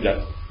improve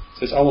that.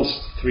 So it's almost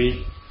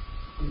 3.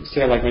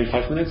 Still have like maybe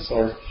 5 minutes,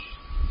 or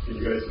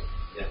you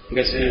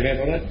guys see anything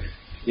about that?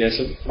 Yeah.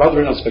 So about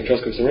retinal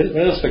spectroscopy. So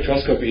retinal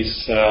spectroscopy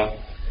is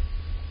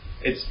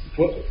it's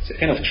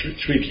kind of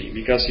tricky,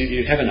 because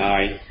you have an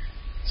eye,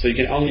 so you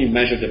can only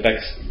measure the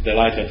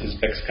light that is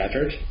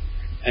backscattered,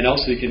 and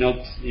also you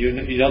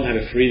don't have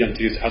a freedom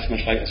to use as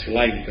much light as you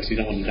like, because you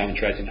don't want to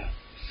damage retina.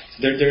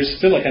 So there's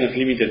still a kind of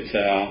limited.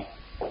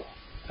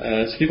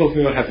 So people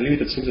who have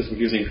limited success with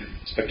using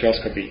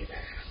spectroscopy,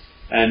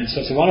 and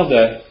so one of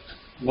the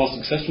most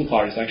successful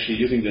parts is actually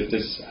using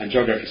this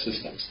angiography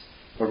systems,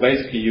 where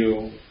basically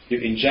you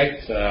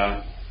inject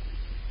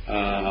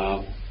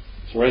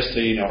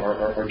fluorescein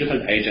or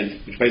different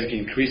agent, which basically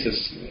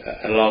increases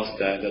a lot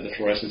the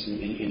fluorescence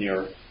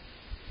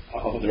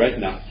of the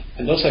retina.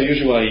 And those are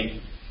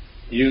usually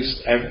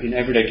used in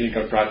everyday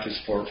clinical practice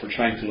for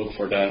trying to look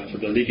for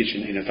the leakage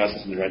in the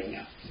vessels in the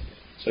retina.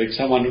 So if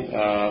someone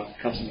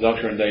comes to the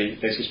doctor and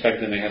they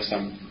suspect that they have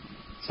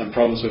some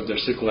problems with the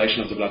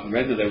circulation of the blood in the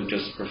retina, they would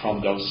just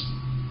perform those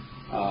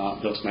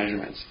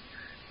measurements.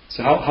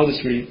 So how this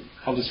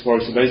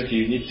works? So basically,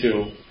 you need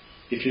to,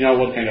 if you know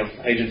what kind of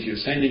agent you're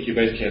sending, you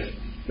basically have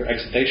your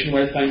excitation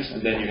wavelengths,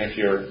 and then you have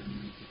your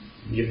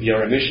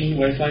emission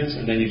wavelengths,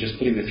 and then you're just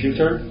putting the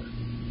filter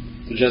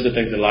to just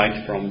detect the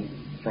light from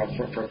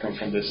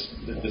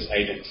this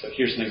agent. So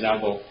here's an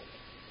example.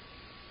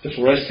 The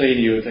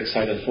fluorescein you would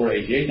excite at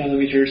 488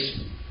 nanometers,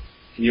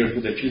 and you would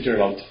put the filter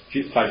about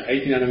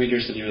 580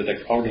 nanometers, and you would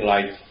detect all the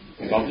light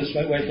above this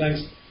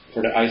wavelengths.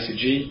 For the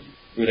ICG,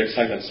 you would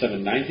excite at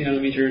 790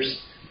 nanometers,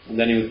 and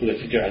then you would put a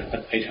filter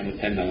at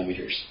 810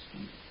 nanometers.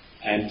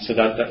 And so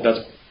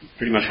that's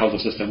pretty much how the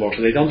system works.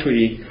 So they don't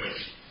really,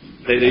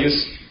 they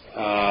use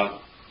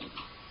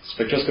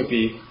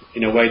spectroscopy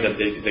in a way that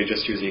they're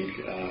just using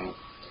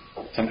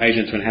some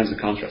agent to enhance the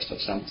contrast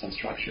of some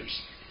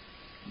structures.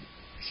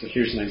 So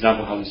here's an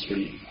example how this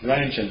really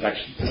arranged, and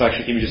these are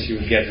actually images you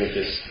would get with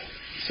this.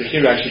 So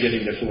here you're actually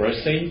getting the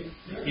fluorescein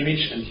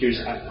image, and here's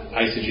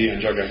ICG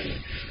angiography.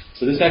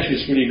 So this actually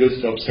is really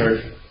good to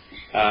observe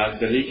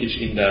the leakage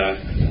in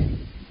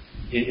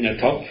the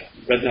top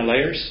retinal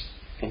layers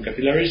from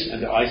capillaries,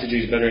 and the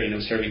ICG is better in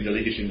observing the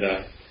leakage in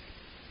the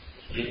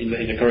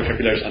choroid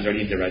capillaries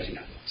underneath the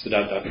retina. So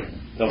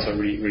those are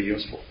really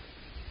useful.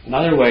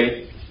 Another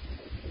way,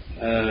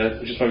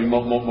 which is probably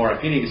more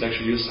appealing, is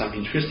actually use some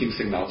interesting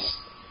signals.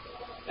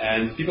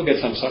 And people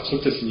get some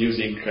success in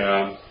using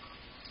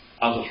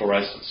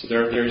autofluorescence. So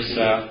there's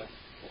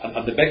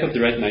at the back of the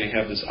retina you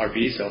have this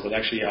RPE cells that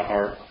actually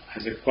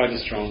has quite a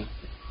strong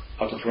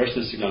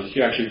autofluorescence signal.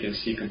 Here actually you can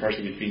see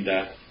comparison between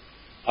the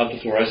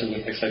autofluorescence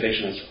with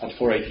excitation at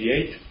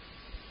 488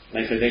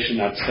 and excitation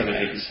at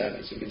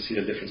 787. So you can see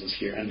the differences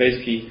here. And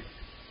basically,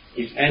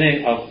 if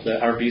any of the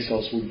RB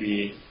cells would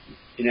be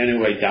in any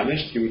way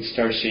damaged, you would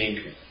start seeing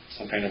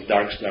some kind of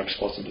dark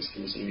spots in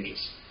these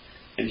images.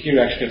 And here you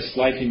actually have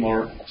slightly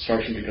more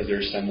absorption because there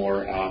is some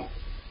more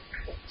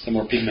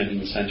pigment in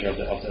the center of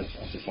the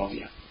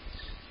fovea.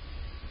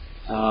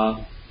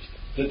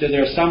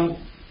 There are some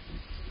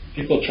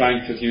people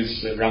trying to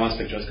use Raman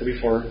spectroscopy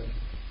for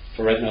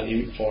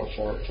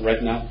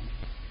retina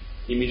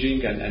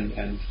imaging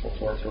and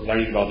for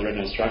learning about the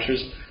retinal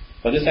structures,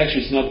 but this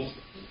actually is not.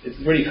 It's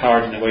very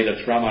hard in a way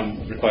that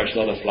Raman requires a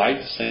lot of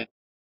light sent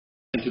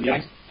to the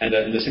eye, and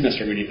the signals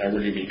are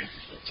really weak.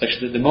 So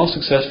actually, the most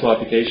successful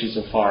application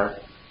so far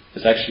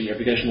is actually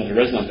application of the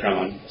resonant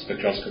Raman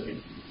spectroscopy.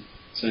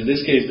 So in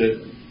this case,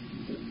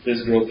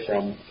 this group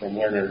from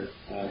Werner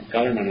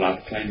Gallerman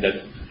lab claimed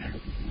that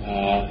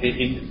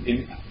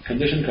in a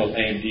condition called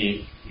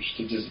AMD,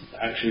 which is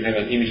actually have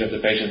an image of the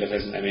patient that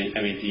has an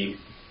MET,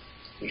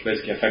 which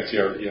basically affects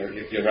your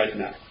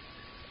retina.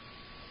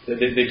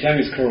 They claim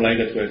it's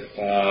correlated with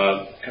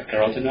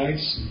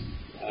carotenoids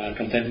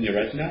content in your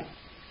retina,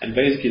 and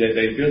basically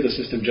they build a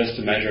system just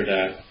to measure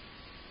the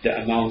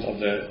amount of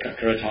the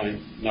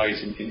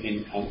carotenoids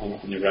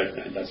on your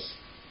retina, and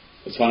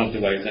that's one of the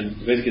ways. And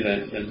basically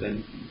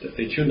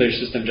they tune their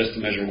system just to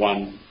measure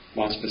one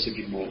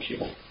specific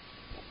molecule.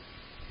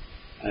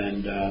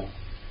 And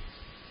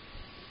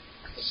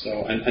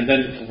and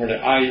then for the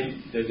eye,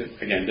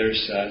 again,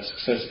 there's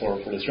success for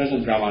this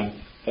resonant Raman.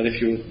 But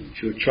if you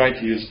try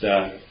to use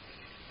the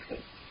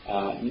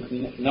I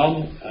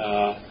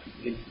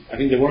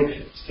think the work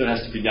still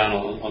has to be done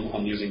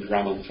on using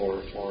Raman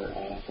for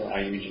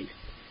eye imaging.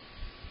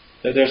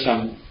 There are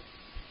some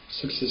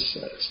success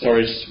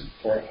stories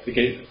for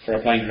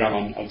applying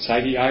Raman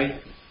outside the eye,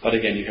 but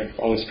again, you have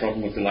always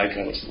problem with the light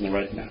levels on the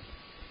retina.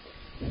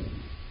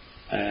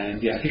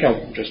 And yeah, I think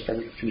I'll just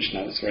probably finish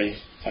now. It's already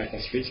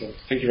 3:05, so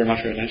thank you very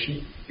much for your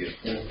attention. Yes.